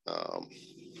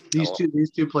these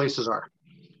two places are.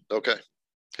 Okay.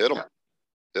 Hit them. Yeah.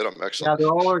 Hit them. Excellent. Yeah,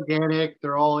 they're all organic.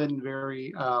 They're all in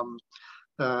very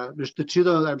there's the 2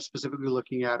 that I'm specifically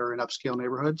looking at are in upscale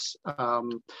neighborhoods,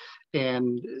 and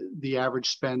the average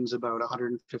spend's about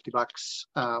 $150.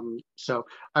 So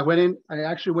I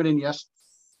actually went in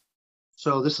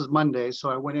So this is Monday.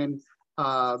 So I went in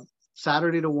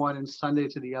Saturday to one and Sunday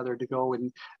to the other to go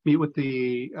and meet with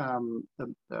the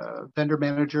vendor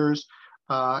managers.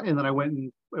 And then I went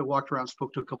and I walked around,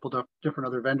 spoke to a couple of different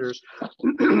other vendors.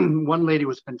 One lady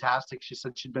was fantastic. She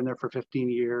said she'd been there for 15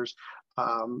 years.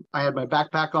 I had my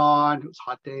backpack on. It was a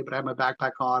hot day, but I had my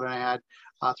backpack on and I had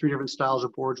 3 different styles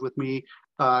of boards with me.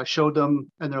 Showed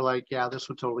them and they're like, yeah, this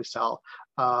would totally sell.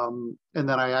 And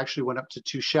then I actually went up to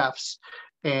 2 chefs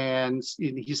and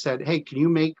he said, hey, can you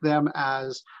make them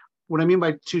as, what I mean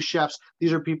by 2 chefs,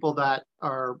 these are people that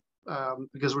are,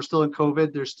 because we're still in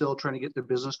COVID, they're still trying to get their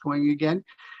business going again.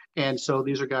 And so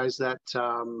these are guys that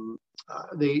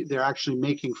they're actually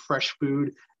making fresh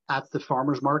food at the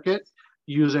farmer's market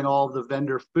using all the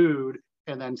vendor food.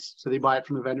 And then so they buy it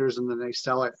from the vendors and then they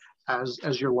sell it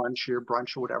as your lunch, your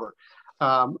brunch or whatever.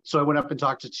 So I went up and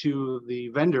talked to 2 of the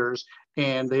vendors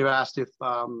and they've asked if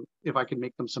I could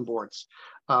make them some boards,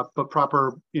 but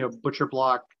proper, butcher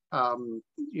block,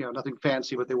 nothing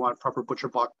fancy, but they want proper butcher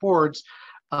block boards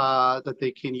that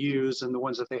they can use, and the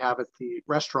ones that they have at the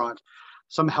restaurant,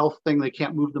 some health thing, they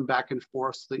can't move them back and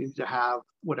forth, so they need to have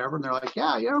whatever. And they're like,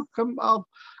 yeah, come, because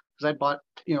I bought,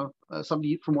 something to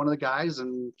eat from one of the guys.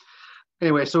 And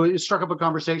anyway, so it struck up a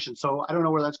conversation. So I don't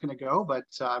know where that's going to go, but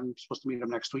I'm supposed to meet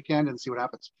them next weekend and see what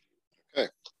happens. Okay.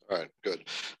 All right, good.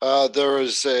 There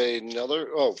is another,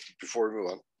 before we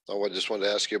move on, I just wanted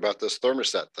to ask you about this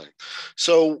thermostat thing.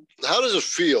 So how does it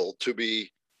feel to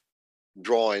be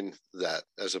drawing that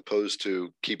as opposed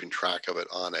to keeping track of it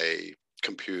on a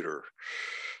computer?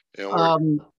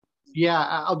 Yeah,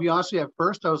 I'll be honest with you. At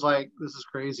first, I was like, "This is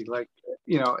crazy." Like,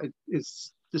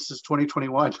 this is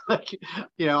 2021. Like,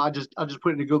 I'll just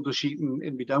put it in a Google sheet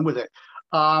and be done with it.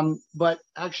 But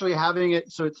actually having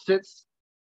it, so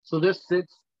this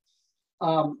sits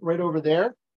right over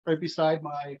there, right beside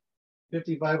my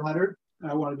 5500.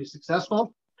 I want to be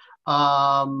successful,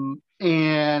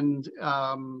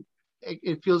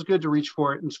 it feels good to reach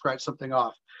for it and scratch something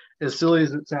off, as silly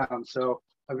as it sounds. So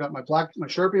I've got my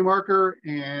Sharpie marker,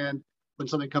 and when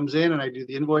something comes in and I do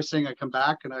the invoicing, I come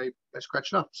back and I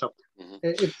scratch it off. So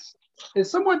it's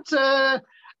somewhat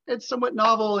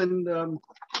novel, and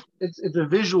it's a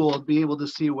visual of being able to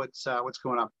see what's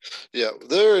going on. Yeah,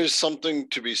 there is something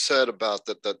to be said about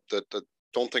that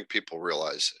don't think people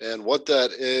realize, and what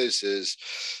that is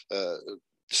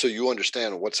so you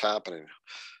understand what's happening.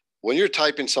 When you're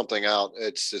typing something out,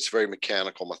 it's very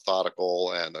mechanical,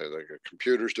 methodical, and the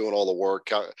computer's doing all the work.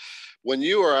 When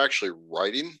you are actually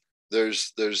writing,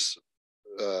 there's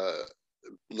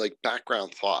like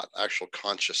background thought, actual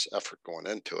conscious effort going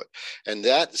into it. And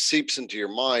that seeps into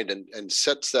your mind and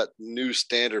sets that new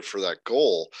standard for that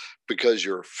goal, because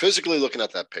you're physically looking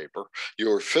at that paper,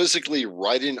 you're physically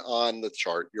writing on the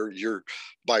chart, you're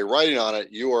by writing on it,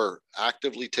 you are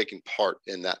actively taking part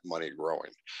in that money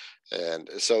growing. And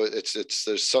so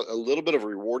there's a little bit of a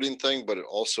rewarding thing, but it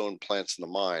also implants in the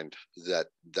mind that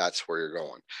that's where you're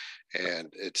going. And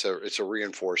it's a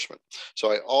reinforcement.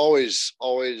 So I always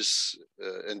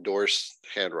endorse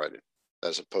handwriting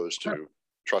as opposed to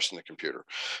trusting the computer.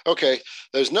 Okay,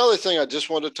 there's another thing I just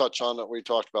wanted to touch on that we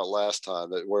talked about last time,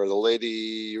 that where the lady,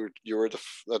 you were at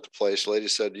the place, the lady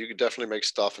said you could definitely make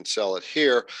stuff and sell it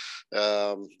here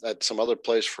at some other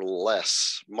place for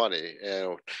less money.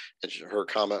 And her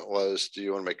comment was, do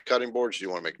you want to make cutting boards? Do you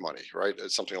want to make money? Right?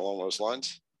 It's something along those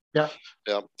lines. Yeah.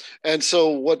 And so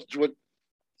what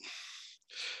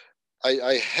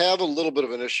I have a little bit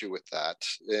of an issue with that,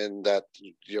 in that,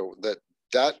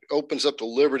 that opens up the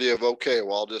liberty of, okay,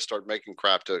 well, I'll just start making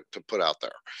crap to put out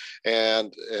there.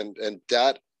 And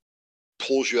that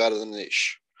pulls you out of the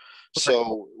niche.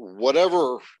 So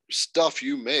whatever stuff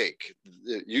you make,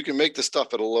 you can make the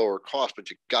stuff at a lower cost, but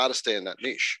you got to stay in that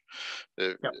niche.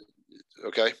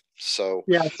 Okay. So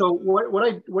yeah. So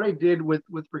what I did with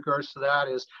regards to that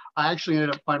is I actually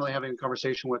ended up finally having a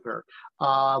conversation with her.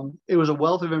 It was a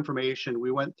wealth of information.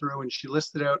 We went through and she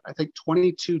listed out, I think,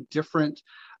 22 different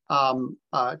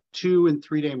 2 and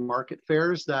 3 day market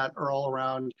fairs that are all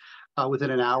around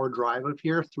within an hour drive of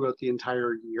here throughout the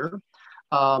entire year.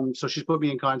 So she's put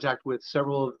me in contact with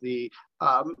several of the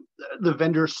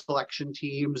vendor selection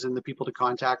teams and the people to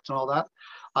contact and all that.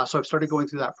 So I've started going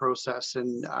through that process,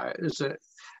 and it's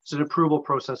an approval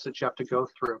process that you have to go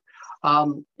through.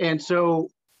 And so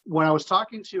when I was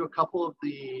talking to a couple of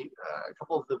the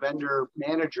vendor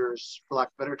managers, for lack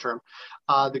of a better term,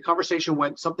 the conversation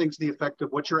went something to the effect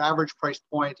of, what's your average price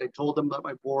point? I told them that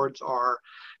my boards are,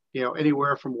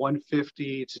 anywhere from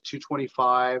 150 to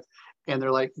 225. And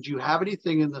they're like, do you have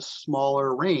anything in the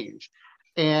smaller range?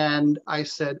 And I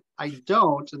said, I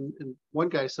don't. And one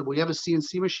guy said, well, you have a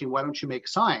CNC machine. Why don't you make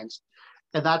signs?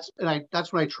 That's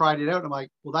when I tried it out. I'm like,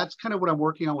 well, that's kind of what I'm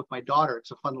working on with my daughter.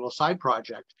 It's a fun little side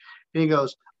project. And he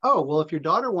goes, oh, well, if your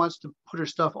daughter wants to put her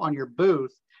stuff on your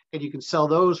booth and you can sell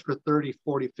those for 30,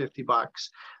 40, $50,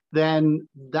 then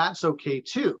that's okay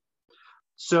too.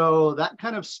 So that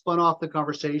kind of spun off the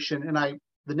conversation. And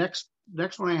the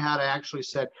next one I had, I actually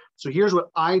said, so here's what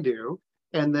I do.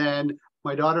 And then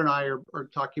my daughter and I are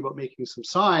talking about making some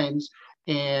signs,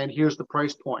 and here's the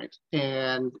price point.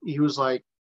 And he was like,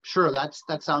 sure,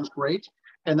 that sounds great.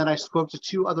 And then I spoke to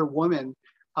two other women.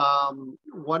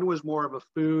 One was more of a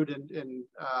food and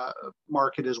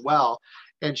market as well.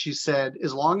 And she said,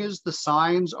 as long as the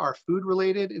signs are food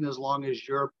related and as long as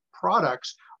your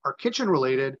products are kitchen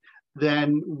related,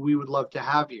 then we would love to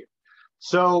have you.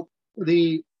 So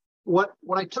what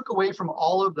I took away from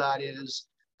all of that is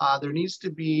there needs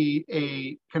to be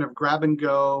a kind of grab and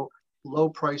go, low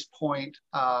price point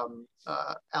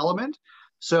element.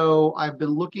 So I've been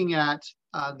looking at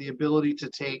the ability to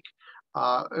take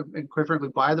and quite frankly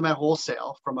buy them at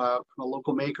wholesale from a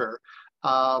local maker,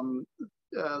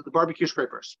 the barbecue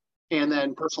scrapers, and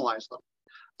then personalize them.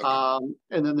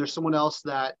 And then there's someone else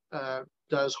that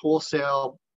does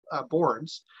wholesale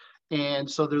boards. And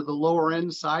so they're the lower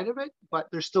end side of it, but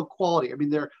they're still quality. I mean,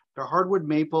 they're hardwood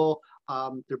maple.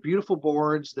 They're beautiful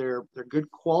boards. They're good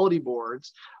quality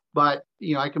boards, but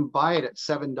I can buy it at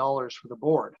 $7 for the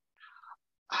board.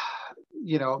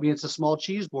 I mean, it's a small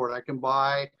cheese board. I can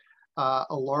buy a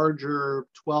larger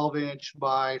 12-inch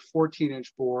by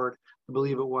 14-inch board, I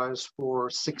believe it was, for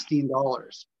 $16.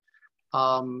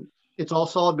 It's all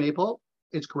solid maple.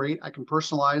 It's great. I can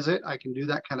personalize it. I can do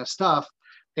that kind of stuff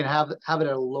and have it at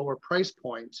a lower price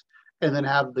point, and then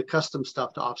have the custom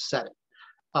stuff to offset it.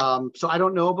 So I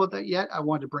don't know about that yet. I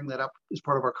wanted to bring that up as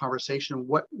part of our conversation.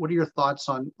 What are your thoughts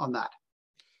on that?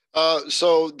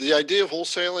 So the idea of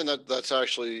wholesaling, that's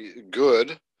actually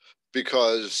good,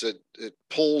 because it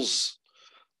pulls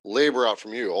labor out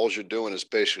from you. All you're doing is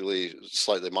basically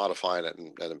slightly modifying it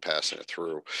and then passing it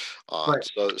through. Right.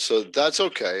 So that's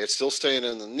okay. It's still staying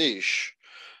in the niche.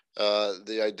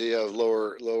 The idea of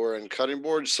lower end cutting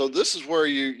boards. So this is where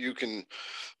you can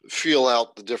feel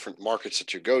out the different markets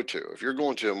that you go to. If you're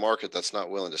going to a market that's not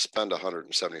willing to spend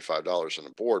 $175 on a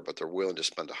board, but they're willing to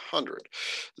spend $100,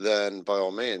 then by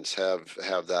all means have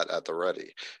that at the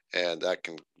ready, and that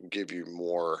can give you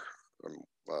more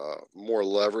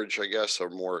leverage, I guess, or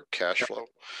more cash flow.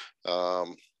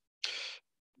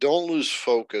 Don't lose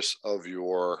focus of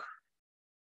your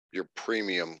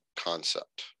premium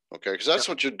concept. Okay, because that's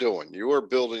what you're doing. You are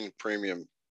building premium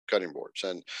cutting boards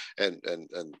and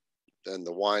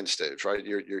the wine stage, right?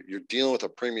 You're dealing with a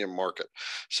premium market,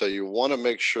 so you want to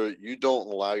make sure you don't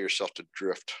allow yourself to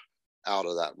drift out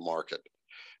of that market,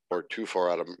 or too far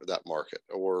out of that market,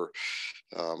 or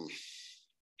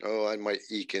I might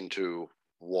eke into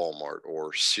Walmart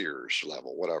or Sears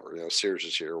level, whatever. Sears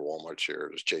is here, Walmart's here,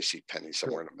 there's J.C. Penney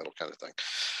somewhere in the middle, kind of thing.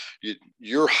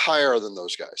 You're higher than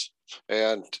those guys,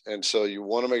 and so you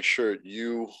want to make sure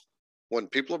when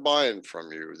people are buying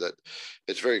from you, that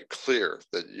it's very clear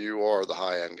that you are the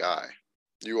high end guy,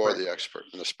 you are the expert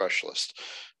and the specialist.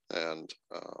 And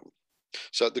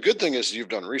so the good thing is you've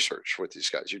done research with these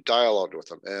guys, you've dialogued with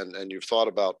them, and you've thought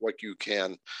about what you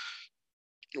can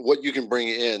bring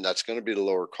in that's going to be the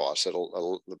lower cost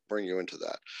that'll bring you into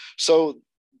that. So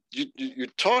you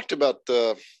talked about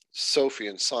the Sophie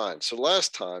and signs. So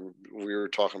last time we were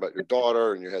talking about your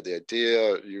daughter, and you had the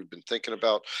idea, you've been thinking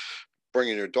about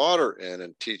bringing your daughter in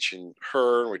and teaching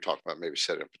her. And we talked about maybe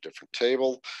setting up a different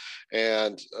table.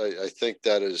 And I think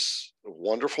that is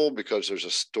wonderful, because there's a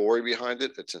story behind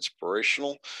it. It's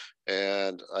inspirational.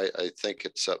 And I think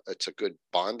it's a good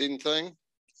bonding thing.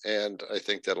 And I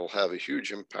think that'll have a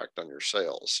huge impact on your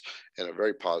sales in a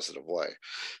very positive way.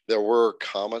 There were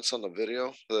comments on the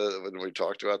video when we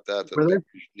talked about that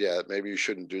maybe you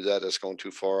shouldn't do that. It's going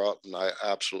too far out. And I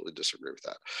absolutely disagree with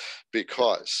that,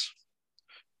 because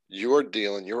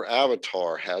your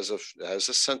avatar has a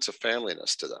sense of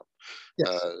familyness to them.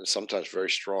 Yes. Sometimes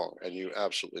very strong, and you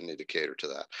absolutely need to cater to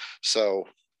that. So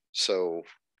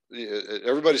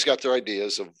everybody's got their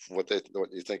ideas of what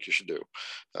you think you should do.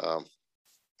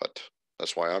 But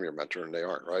that's why I'm your mentor and they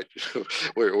aren't, right?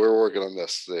 we're working on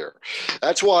this there.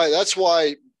 That's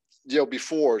why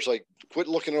before it's like, quit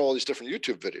looking at all these different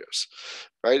YouTube videos,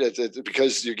 right? It's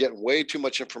because you're getting way too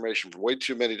much information from way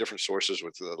too many different sources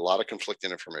with a lot of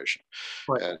conflicting information.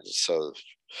 Right. And so,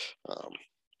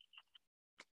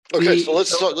 okay, so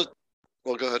let's start.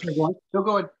 Well, go ahead. No,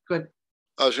 go ahead.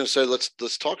 I was going to say,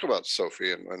 let's talk about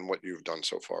Sophie and what you've done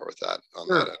so far with that.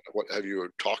 That end. What have you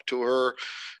talked to her?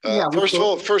 First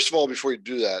of all, before you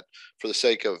do that, for the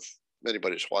sake of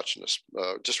anybody who's watching this,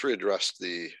 just readdress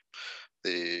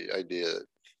the idea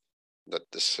that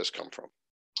this has come from.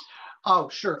 Oh,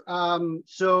 sure.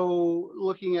 So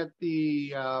looking at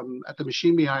the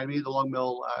machine behind me, the long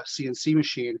mill CNC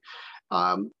machine,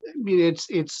 I mean,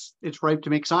 it's ripe to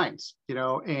make signs, you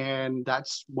know, and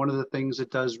that's one of the things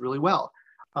it does really well.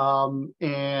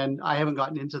 And I haven't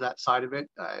gotten into that side of it.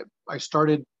 I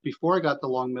started before I got the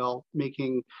long mill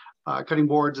making cutting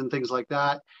boards and things like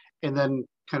that, and then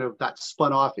kind of that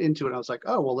spun off into it. I was like,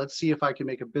 oh well, let's see if I can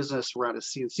make a business around a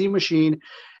CNC machine,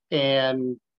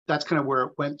 and that's kind of where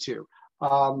it went to.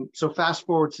 So fast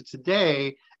forward to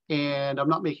today, and I'm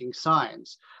not making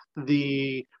signs.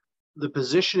 The the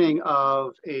positioning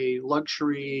of a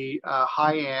luxury,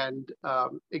 high-end,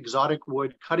 exotic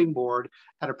wood cutting board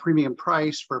at a premium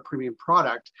price for a premium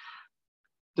product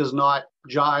does not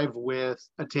jive with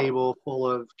a table full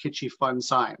of kitschy, fun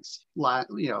signs. Laugh,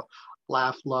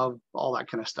 love, all that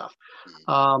kind of stuff.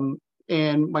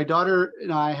 And my daughter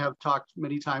and I have talked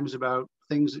many times about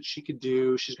things that she could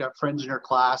do. She's got friends in her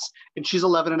class, and she's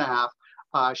 11 and a half.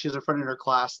 She has a friend in her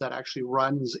class that actually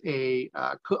runs a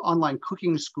online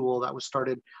cooking school that was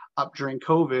started up during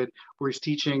COVID, where he's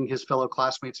teaching his fellow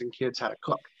classmates and kids how to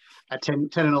cook at 10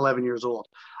 and 11 years old.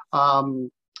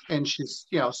 And she's,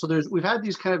 so we've had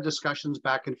these kind of discussions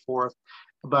back and forth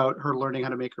about her learning how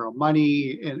to make her own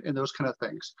money and those kind of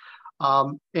things.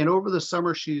 And over the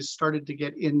summer, she's started to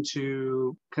get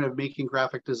into kind of making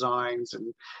graphic designs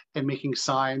and making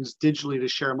signs digitally to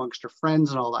share amongst her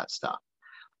friends and all that stuff.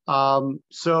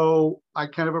 So I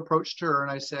kind of approached her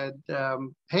and I said,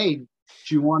 hey,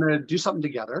 do you want to do something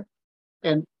together?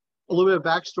 And a little bit of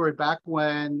backstory, back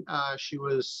when she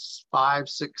was 5,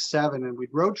 6, 7, and we'd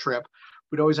road trip,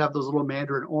 we'd always have those little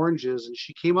mandarin oranges. And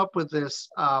she came up with this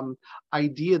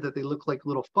idea that they look like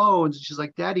little phones. And she's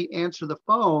like, Daddy, answer the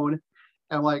phone.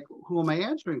 And I'm like, who am I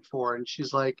answering for? And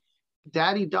she's like,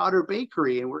 Daddy Daughter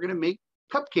Bakery, and we're going to make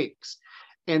cupcakes.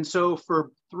 And so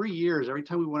for 3 years, every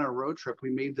time we went on a road trip, we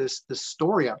made this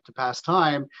story up to pass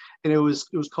time, and it was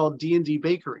called D&D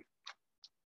Bakery.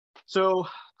 So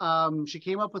she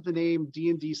came up with the name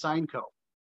D&D Sign Co.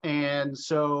 And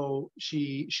so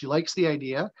she likes the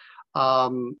idea.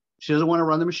 She doesn't want to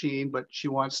run the machine, but she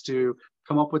wants to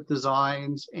come up with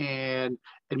designs and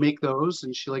make those.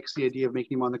 And she likes the idea of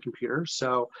making them on the computer.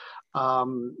 So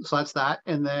so that's that.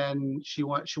 And then she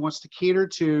wants to cater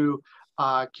to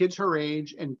kids her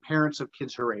age and parents of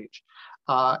kids her age.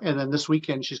 And then this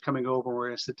weekend she's coming over and we're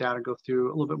going to sit down and go through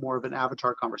a little bit more of an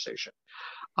avatar conversation.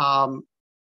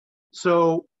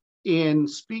 So in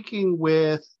speaking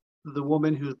with the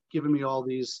woman who's given me all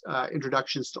these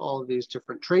introductions to all of these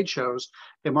different trade shows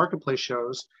and marketplace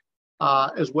shows,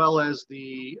 as well as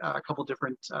the couple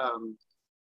different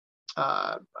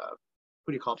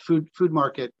what do you call it, food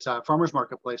market, farmers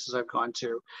marketplaces I've gone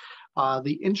to.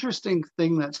 The interesting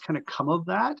thing that's kind of come of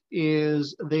that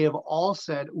is they have all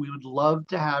said, we would love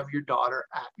to have your daughter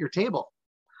at your table.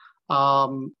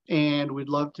 And we'd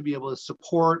love to be able to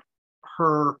support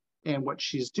her and what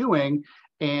she's doing.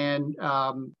 And,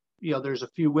 there's a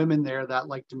few women there that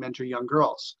like to mentor young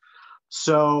girls.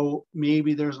 So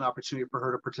maybe there's an opportunity for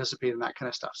her to participate in that kind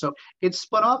of stuff. So it's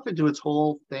spun off into its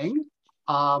whole thing.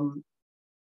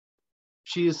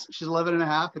 She's 11 and a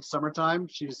half. It's summertime.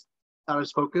 She's not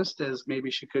as focused as maybe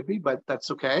she could be, but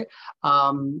that's okay.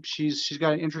 She's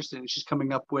got an interest in it. She's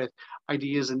coming up with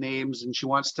ideas and names, and she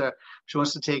wants to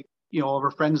take all of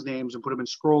her friends' names and put them in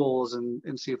scrolls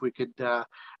and see if we could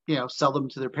sell them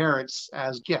to their parents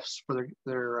as gifts for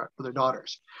their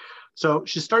daughters. So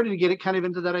she's starting to get it kind of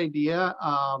into that idea,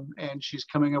 and she's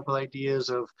coming up with ideas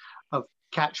of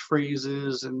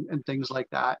catchphrases and things like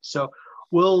that. So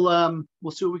we'll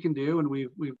see what we can do, and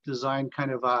we've designed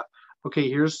kind of okay,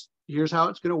 here's how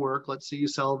it's going to work. Let's say you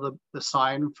sell the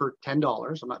sign for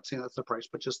 $10. I'm not saying that's the price,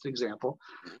 but just an example.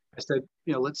 I said,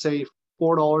 let's say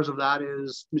 $4 of that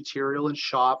is material and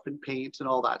shop and paint and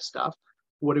all that stuff.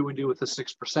 What do we do with the 6%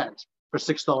 for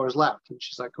 $6 left? And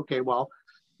she's like, okay, well,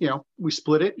 we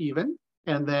split it even,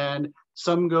 and then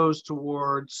some goes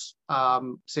towards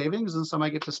savings and some I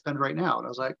get to spend right now. And I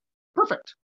was like,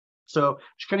 perfect. So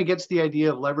she kind of gets the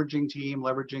idea of leveraging team,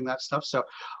 leveraging that stuff. So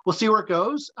we'll see where it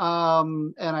goes.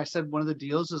 And I said one of the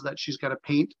deals is that she's got to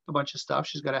paint a bunch of stuff.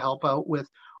 She's got to help out with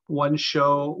one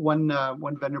show, one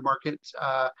vendor market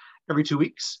every 2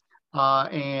 weeks.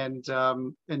 And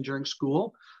during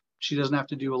school, she doesn't have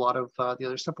to do a lot of the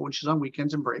other stuff. But when she's on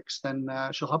weekends and breaks, then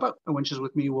she'll help out. And when she's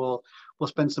with me, we'll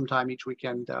spend some time each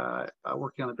weekend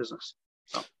working on the business.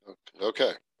 So.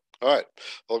 Okay. All right.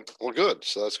 Well, good.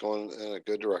 So that's going in a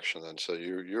good direction then. So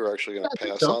you're actually going I to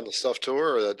think pass so. on the stuff to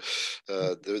her, or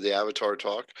that do the avatar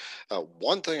talk.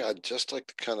 One thing I'd just like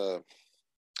to kind of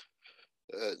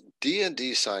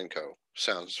D&D Signco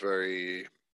sounds very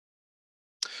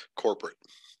corporate,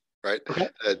 right? Okay.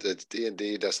 It's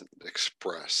D&D doesn't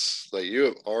express like you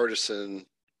have artisan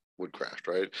woodcraft,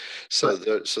 right? So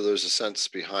Correct. there's a sense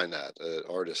behind that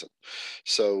artisan.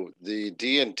 So the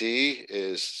D&D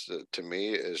is to me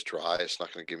is dry. It's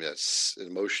not going to give me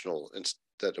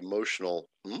that emotional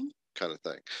kind of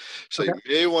thing. So Okay.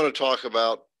 you may want to talk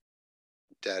about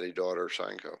daddy daughter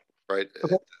Sanko, right?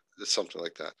 Okay. It's something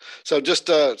like that. So just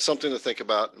something to think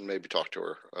about and maybe talk to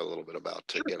her a little bit about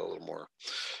to Sure. get a little more.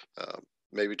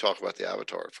 Maybe talk about the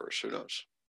avatar first. Who knows?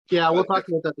 Yeah, we'll But talk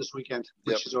about that this weekend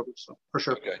when yep. she's over. So for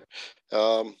sure. Okay.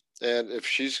 And if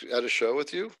she's at a show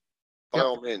with you, by Yep.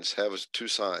 all means, have two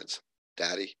signs: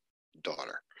 daddy,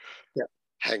 daughter, Yep.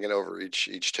 hanging over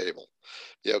each table.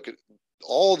 You know,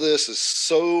 all this is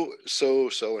so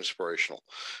inspirational,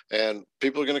 and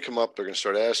people are going to come up. They're going to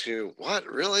start asking you, "What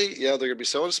really?" Yeah, they're going to be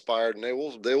so inspired, and they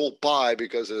will buy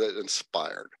because they're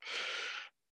inspired,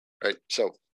 right?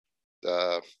 So,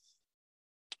 uh,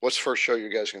 what's the first show you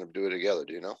guys are going to do it together?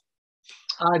 Do you know?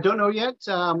 I don't know yet.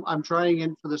 I'm trying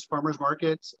in for this farmers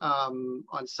market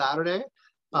on Saturday.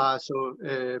 She'll,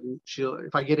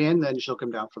 if I get in, then she'll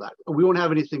come down for that. We won't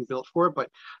have anything built for it,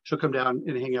 but she'll come down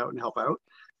and hang out and help out.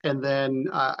 And then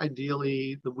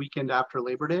ideally the weekend after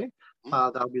Labor Day,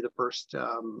 that'll be the first,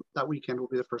 that weekend will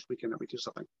be the first weekend that we do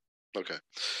something. Okay,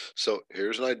 so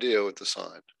here's an idea with the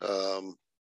sign.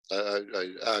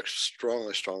 I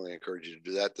strongly encourage you to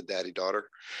do that. The daddy daughter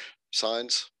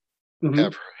signs, Mm-hmm.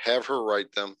 have her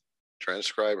write them,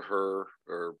 transcribe her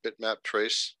or bitmap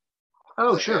trace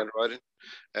Oh, the sure. handwriting,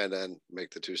 and then make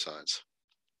the two signs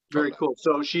from Very that. cool.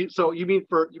 So you mean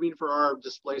for our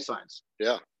display signs?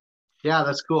 Yeah. Yeah,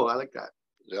 that's cool. I like that.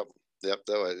 Yep. Yep.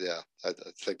 That way. Yeah. I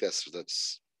think that's.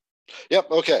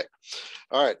 Yep. Okay.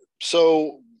 All right.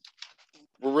 So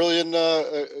we're really in.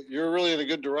 You're really in a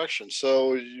good direction.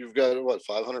 So you've got what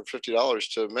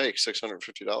 $550 to make,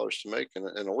 $650 to make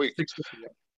in a week. 650. Yeah.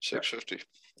 Yeah. 650.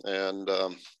 And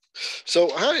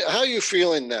so how are you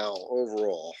feeling now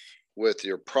overall with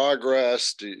your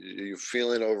progress? Are you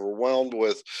feeling overwhelmed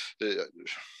with the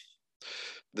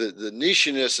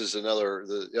nichiness is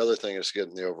the other thing is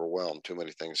getting the overwhelmed, too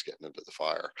many things getting into the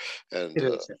fire. And It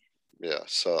is. Yeah. yeah,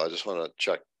 so I just want to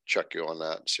check you on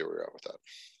that and see where you're at with that.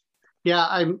 Yeah,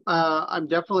 I'm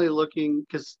definitely looking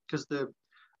because the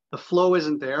flow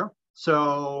isn't there.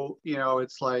 So,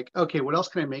 it's like, okay, what else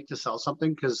can I make to sell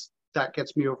something? Because that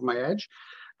gets me over my edge,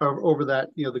 or over that,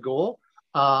 the goal.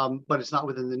 But it's not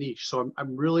within the niche. So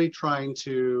I'm really trying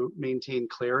to maintain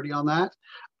clarity on that.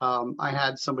 I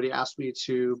had somebody ask me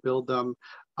to build them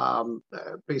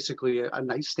basically a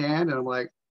nightstand, and I'm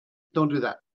like, don't do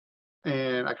that.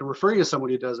 And I can refer you to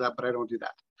somebody who does that, but I don't do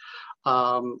that.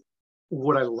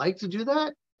 Would I like to do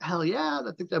that? Hell yeah,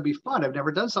 I think that'd be fun. I've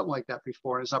never done something like that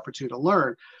before. And it's an opportunity to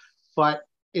learn, but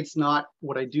it's not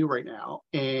what I do right now.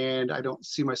 And I don't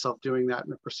see myself doing that in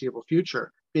the foreseeable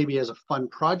future. Maybe as a fun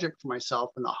project for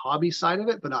myself and the hobby side of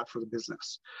it, but not for the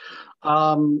business.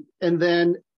 And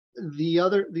then the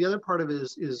other part of it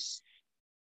is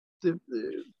the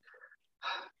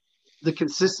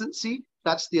consistency.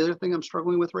 That's the other thing I'm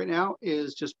struggling with right now,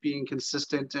 is just being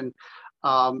consistent and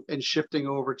shifting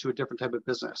over to a different type of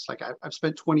business. Like I've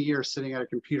spent 20 years sitting at a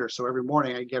computer. So every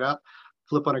morning I get up,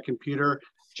 flip on a computer,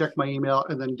 check my email,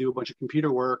 and then do a bunch of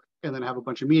computer work, and then have a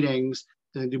bunch of meetings,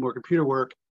 and then do more computer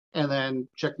work, and then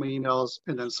check my emails,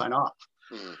 and then sign off,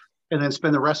 and then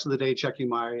spend the rest of the day checking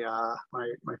my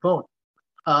phone.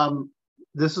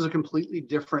 This is a completely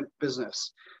different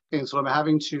business, and so I'm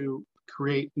having to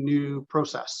create new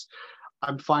process.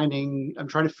 I'm trying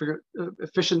to figure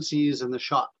efficiencies in the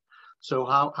shop. So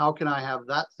how can I have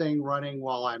that thing running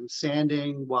while I'm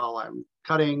sanding, while I'm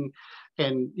cutting,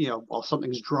 and while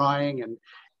something's drying, and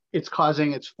it's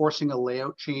forcing a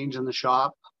layout change in the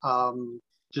shop,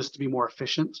 just to be more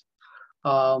efficient.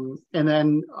 And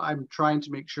then I'm trying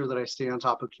to make sure that I stay on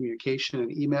top of communication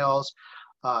and emails.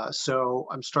 So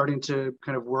I'm starting to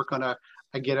kind of work on I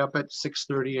get up at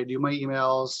 6:30, I do my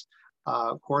emails,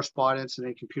 correspondence, and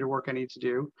any computer work I need to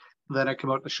do. Then I come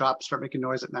out the shop, start making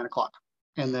noise at 9 o'clock,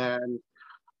 and then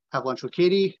have lunch with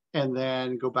Katie, and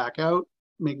then go back out,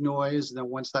 make noise. And then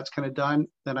once that's kind of done,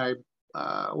 then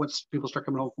once people start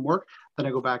coming home from work, then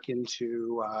I go back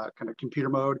into kind of computer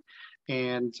mode,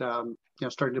 and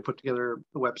starting to put together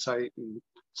the website and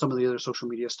some of the other social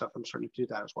media stuff. I'm starting to do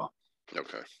that as well.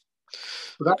 Okay.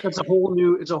 So that's a whole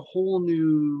new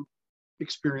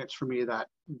experience for me, that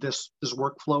this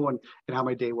workflow and how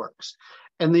my day works.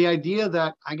 And the idea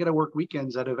that I get to work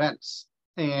weekends at events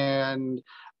and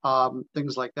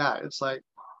things like that. It's like,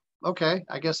 okay,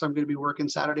 I guess I'm going to be working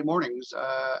Saturday mornings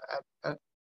at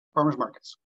farmers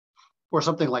markets or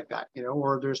something like that,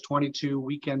 or there's 22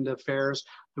 weekend affairs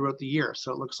throughout the year.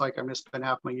 So it looks like I'm going to spend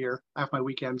half my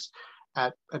weekends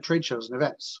at trade shows and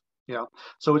events,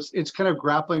 So it's kind of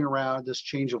grappling around this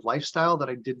change of lifestyle that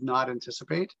I did not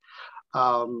anticipate.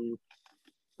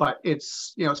 But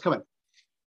it's coming.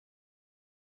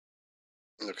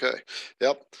 Okay.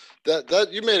 Yep. That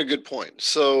you made a good point.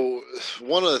 So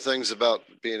one of the things about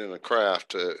being in a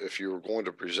craft, if you were going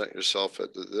to present yourself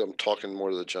I'm talking more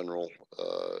to the general,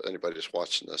 anybody that's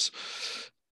watching this.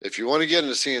 If you want to get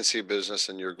into CNC business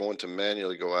and you're going to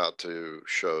manually go out to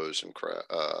shows and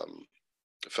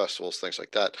festivals, things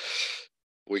like that,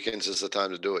 weekends is the time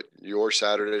to do it. Your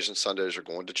Saturdays and Sundays are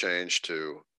going to change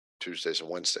to Tuesdays and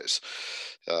Wednesdays.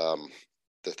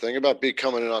 The thing about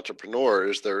becoming an entrepreneur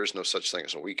is there is no such thing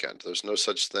as a weekend. There's no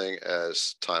such thing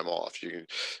as time off. You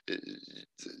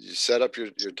set up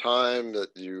your time that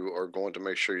you are going to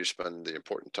make sure you spend the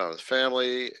important time with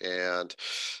family, and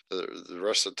the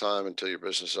rest of the time until your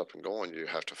business is up and going, you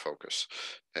have to focus.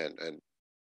 And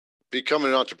becoming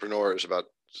an entrepreneur is about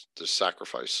the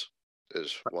sacrifice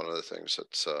is one of the things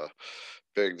that's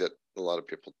big that a lot of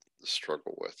people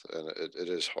struggle with, and it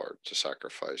is hard to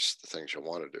sacrifice the things you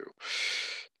want to do.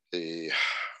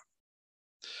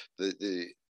 The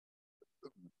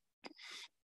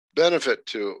benefit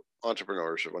to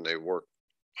entrepreneurs when they work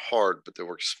hard but they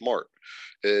work smart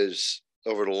is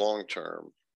over the long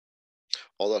term,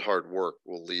 all that hard work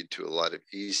will lead to a lot of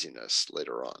easiness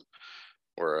later on,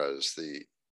 whereas the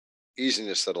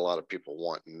easiness that a lot of people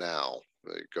want now,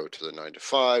 they go to the 9 to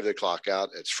 5, they clock out,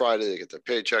 it's Friday, they get their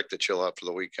paycheck, they chill out for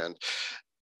the weekend.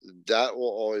 That will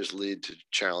always lead to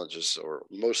challenges, or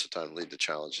most of the time lead to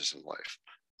challenges in life.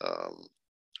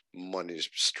 Money's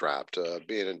strapped,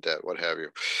 being in debt, what have you.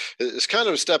 It's kind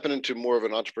of stepping into more of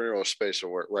an entrepreneurial space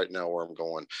right now where I'm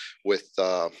going with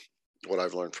what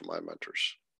I've learned from my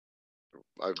mentors.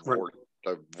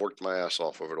 I've worked my ass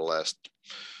off over the last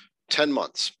 10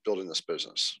 months building this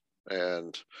business,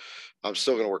 and I'm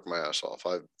still going to work my ass off.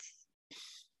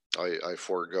 I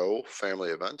forego family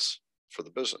events for the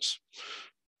business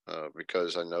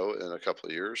because I know in a couple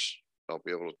of years I'll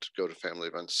be able to go to family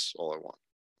events all I want.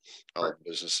 I'll have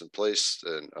business in place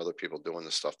and other people doing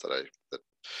the stuff that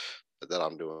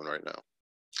I'm doing right now.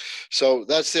 So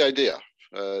that's the idea.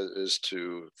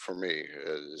 For me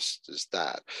is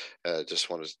that just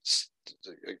want to.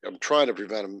 I'm trying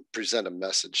to present a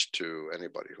message to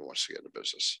anybody who wants to get into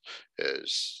business.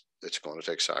 Is it's going to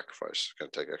take sacrifice. It's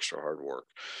going to take extra hard work,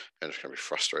 and it's going to be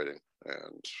frustrating,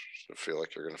 and you feel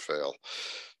like you're going to fail.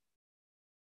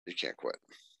 You can't quit.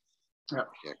 Yeah.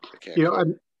 You can't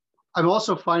quit. I'm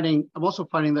also finding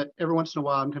that every once in a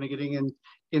while I'm kind of getting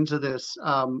into this.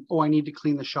 I need to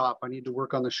clean the shop. I need to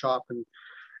work on the shop, and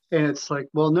it's like,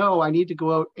 well, no, I need to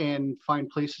go out and find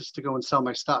places to go and sell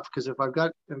my stuff, because if I've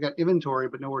got inventory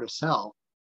but nowhere to sell,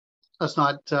 that's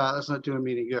not doing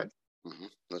me any good. Mm-hmm.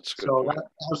 That's a good so point.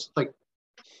 That's like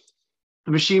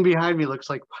the machine behind me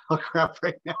looks like pile of crap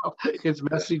right now. It's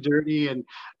messy, dirty, and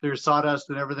there's sawdust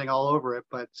and everything all over it.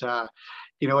 But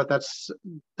you know what? That's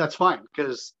fine,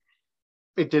 because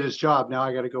it did its job. Now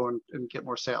I got to go and get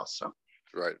more sales. So.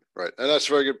 Right, and that's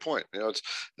a very good point. It's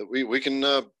that we can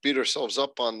beat ourselves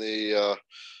up on the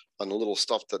little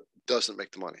stuff that doesn't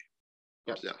make the money.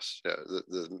 Yes, yeah.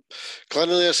 The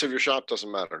cleanliness of your shop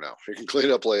doesn't matter now. You can clean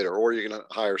it up later, or you can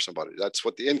hire somebody. That's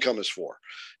what the income is for.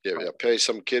 Yeah, pay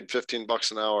some kid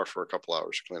 $15 an hour for a couple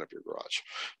hours to clean up your garage.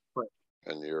 Right.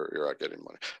 And you're out getting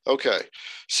money. Okay,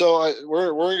 so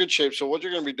we're in good shape. So what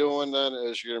you're going to be doing then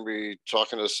is you're going to be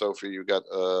talking to Sophie. You got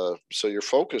so your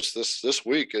focus this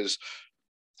week is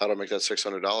how to make that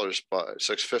 $600 by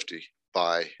 $650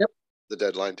 by the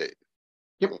deadline date.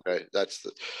 Yep. Okay,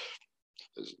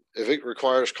 if it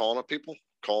requires calling up people,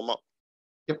 call them up.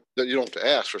 Yep. You don't have to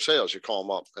ask for sales. You call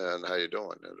them up and how you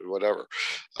doing, whatever.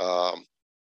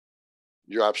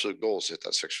 Your absolute goal is to hit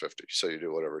that 650. So you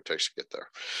do whatever it takes to get there.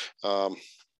 All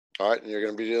right, and you're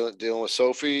going to be dealing with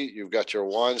Sophie. You've got your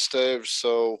wine staves,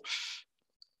 so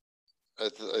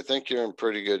I think you're in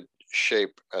pretty good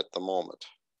shape at the moment.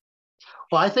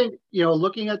 Well, I think,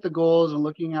 looking at the goals and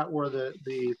looking at where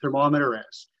the thermometer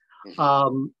is,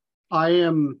 I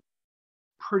am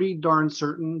pretty darn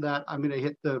certain that I'm going to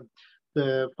hit the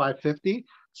 550.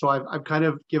 So I've kind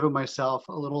of given myself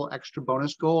a little extra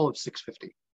bonus goal of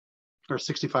 650 or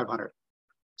 6,500.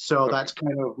 So that's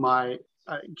kind of my,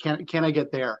 can I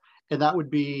get there? and that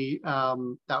would be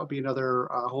another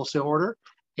wholesale order,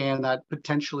 and that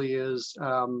potentially is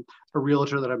a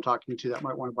realtor that I'm talking to that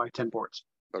might want to buy 10 boards.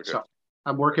 Okay. So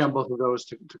I'm working on both of those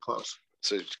to close.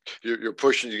 So you're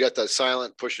pushing, you got that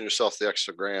silent, pushing yourself the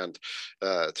extra grand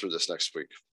through this next week.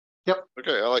 Yep.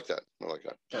 Okay, I like that. I like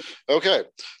that. Yep. Okay,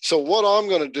 so what I'm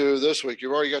going to do this week,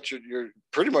 you've already got your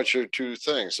pretty much your two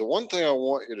things. The one thing I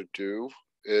want you to do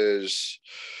is,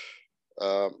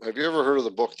 have you ever heard of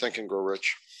the book Think and Grow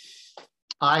Rich?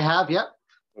 I have, yep.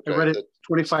 Okay, I read it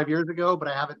 25 years ago, but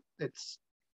I haven't. It's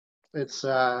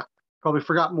probably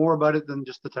forgot more about it than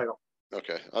just the title.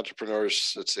 Okay,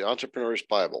 entrepreneurs. It's the Entrepreneur's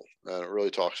Bible, and it really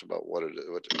talks about what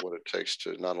it takes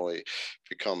to not only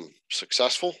become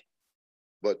successful,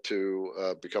 but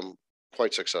to become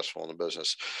quite successful in the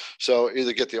business. So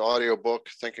either get the audio book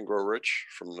Think and Grow Rich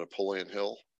from Napoleon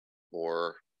Hill,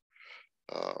 or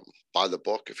buy the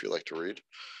book if you like to read.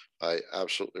 I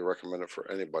absolutely recommend it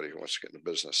for anybody who wants to get into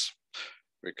business,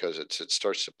 because it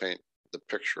starts to paint the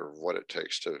picture of what it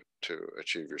takes to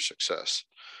achieve your success.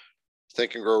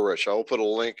 Think and Grow Rich. I will put a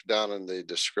link down in the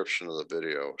description of the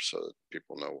video so that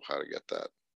people know how to get that.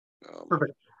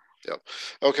 Perfect. Yep.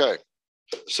 Okay.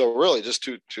 So really, just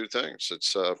two things.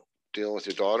 It's dealing with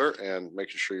your daughter and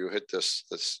making sure you hit this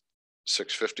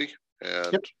 650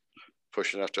 and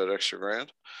pushing after that extra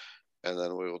grand. And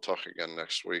then we will talk again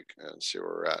next week and see where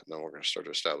we're at. And then we're going to start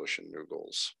establishing new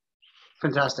goals.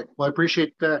 Fantastic. Well, I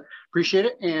appreciate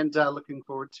it, and looking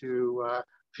forward to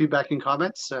feedback and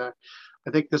comments. I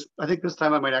think this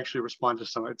time I might actually respond to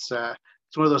some. It's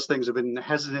one of those things I've been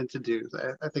hesitant to do.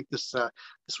 I think this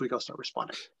week I'll start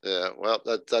responding. Yeah, well,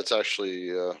 that's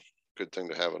actually a good thing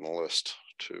to have on the list,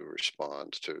 to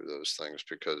respond to those things,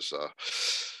 because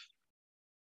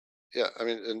yeah, I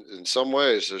mean, in some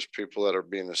ways, there's people that are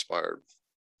being inspired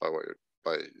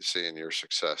by seeing your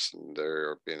success, and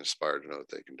they're being inspired to know that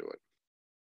they can do it.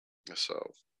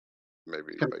 So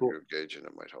maybe by you engaging,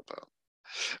 it might help out.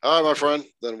 All right, my friend.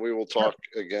 Then we will talk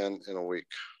again in a week.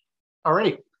 All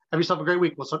righty. Have yourself a great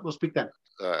week. We'll speak then.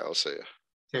 All right, I'll see you.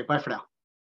 Okay, bye for now.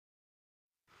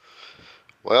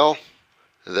 Well,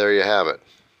 there you have it.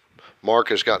 Mark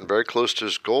has gotten very close to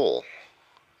his goal,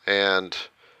 and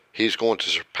he's going to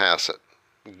surpass it.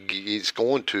 He's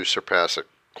going to surpass it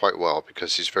quite well,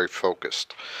 because he's very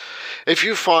focused. If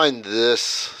you find this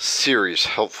series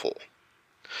helpful,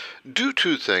 do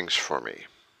two things for me.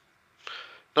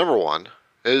 Number one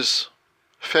is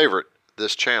favorite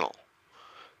this channel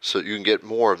so that you can get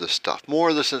more of this stuff, more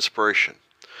of this inspiration.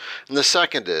 And the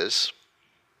second is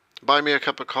buy me a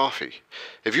cup of coffee.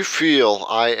 If you feel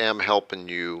I am helping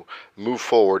you move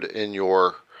forward in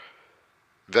your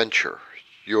venture,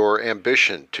 your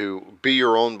ambition to be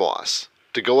your own boss,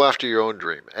 to go after your own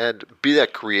dream, and be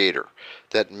that creator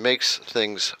that makes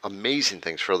things, amazing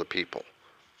things for other people,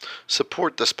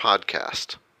 support this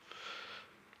podcast.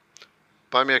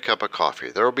 Buy me a cup of coffee.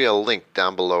 There will be a link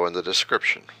down below in the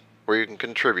description where you can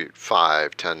contribute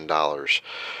 $5, $10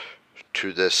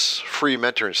 to this free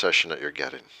mentoring session that you're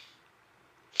getting.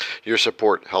 Your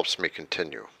support helps me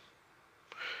continue.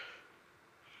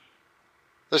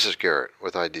 This is Garrett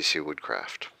with IDC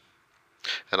Woodcraft,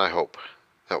 and I hope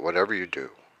that whatever you do,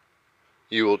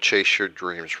 you will chase your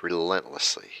dreams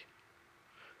relentlessly.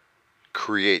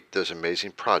 Create those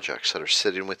amazing projects that are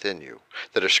sitting within you,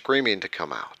 that are screaming to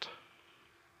come out.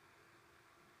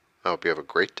 I hope you have a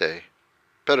great day,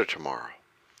 better tomorrow,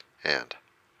 and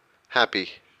happy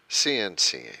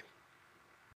CNCing.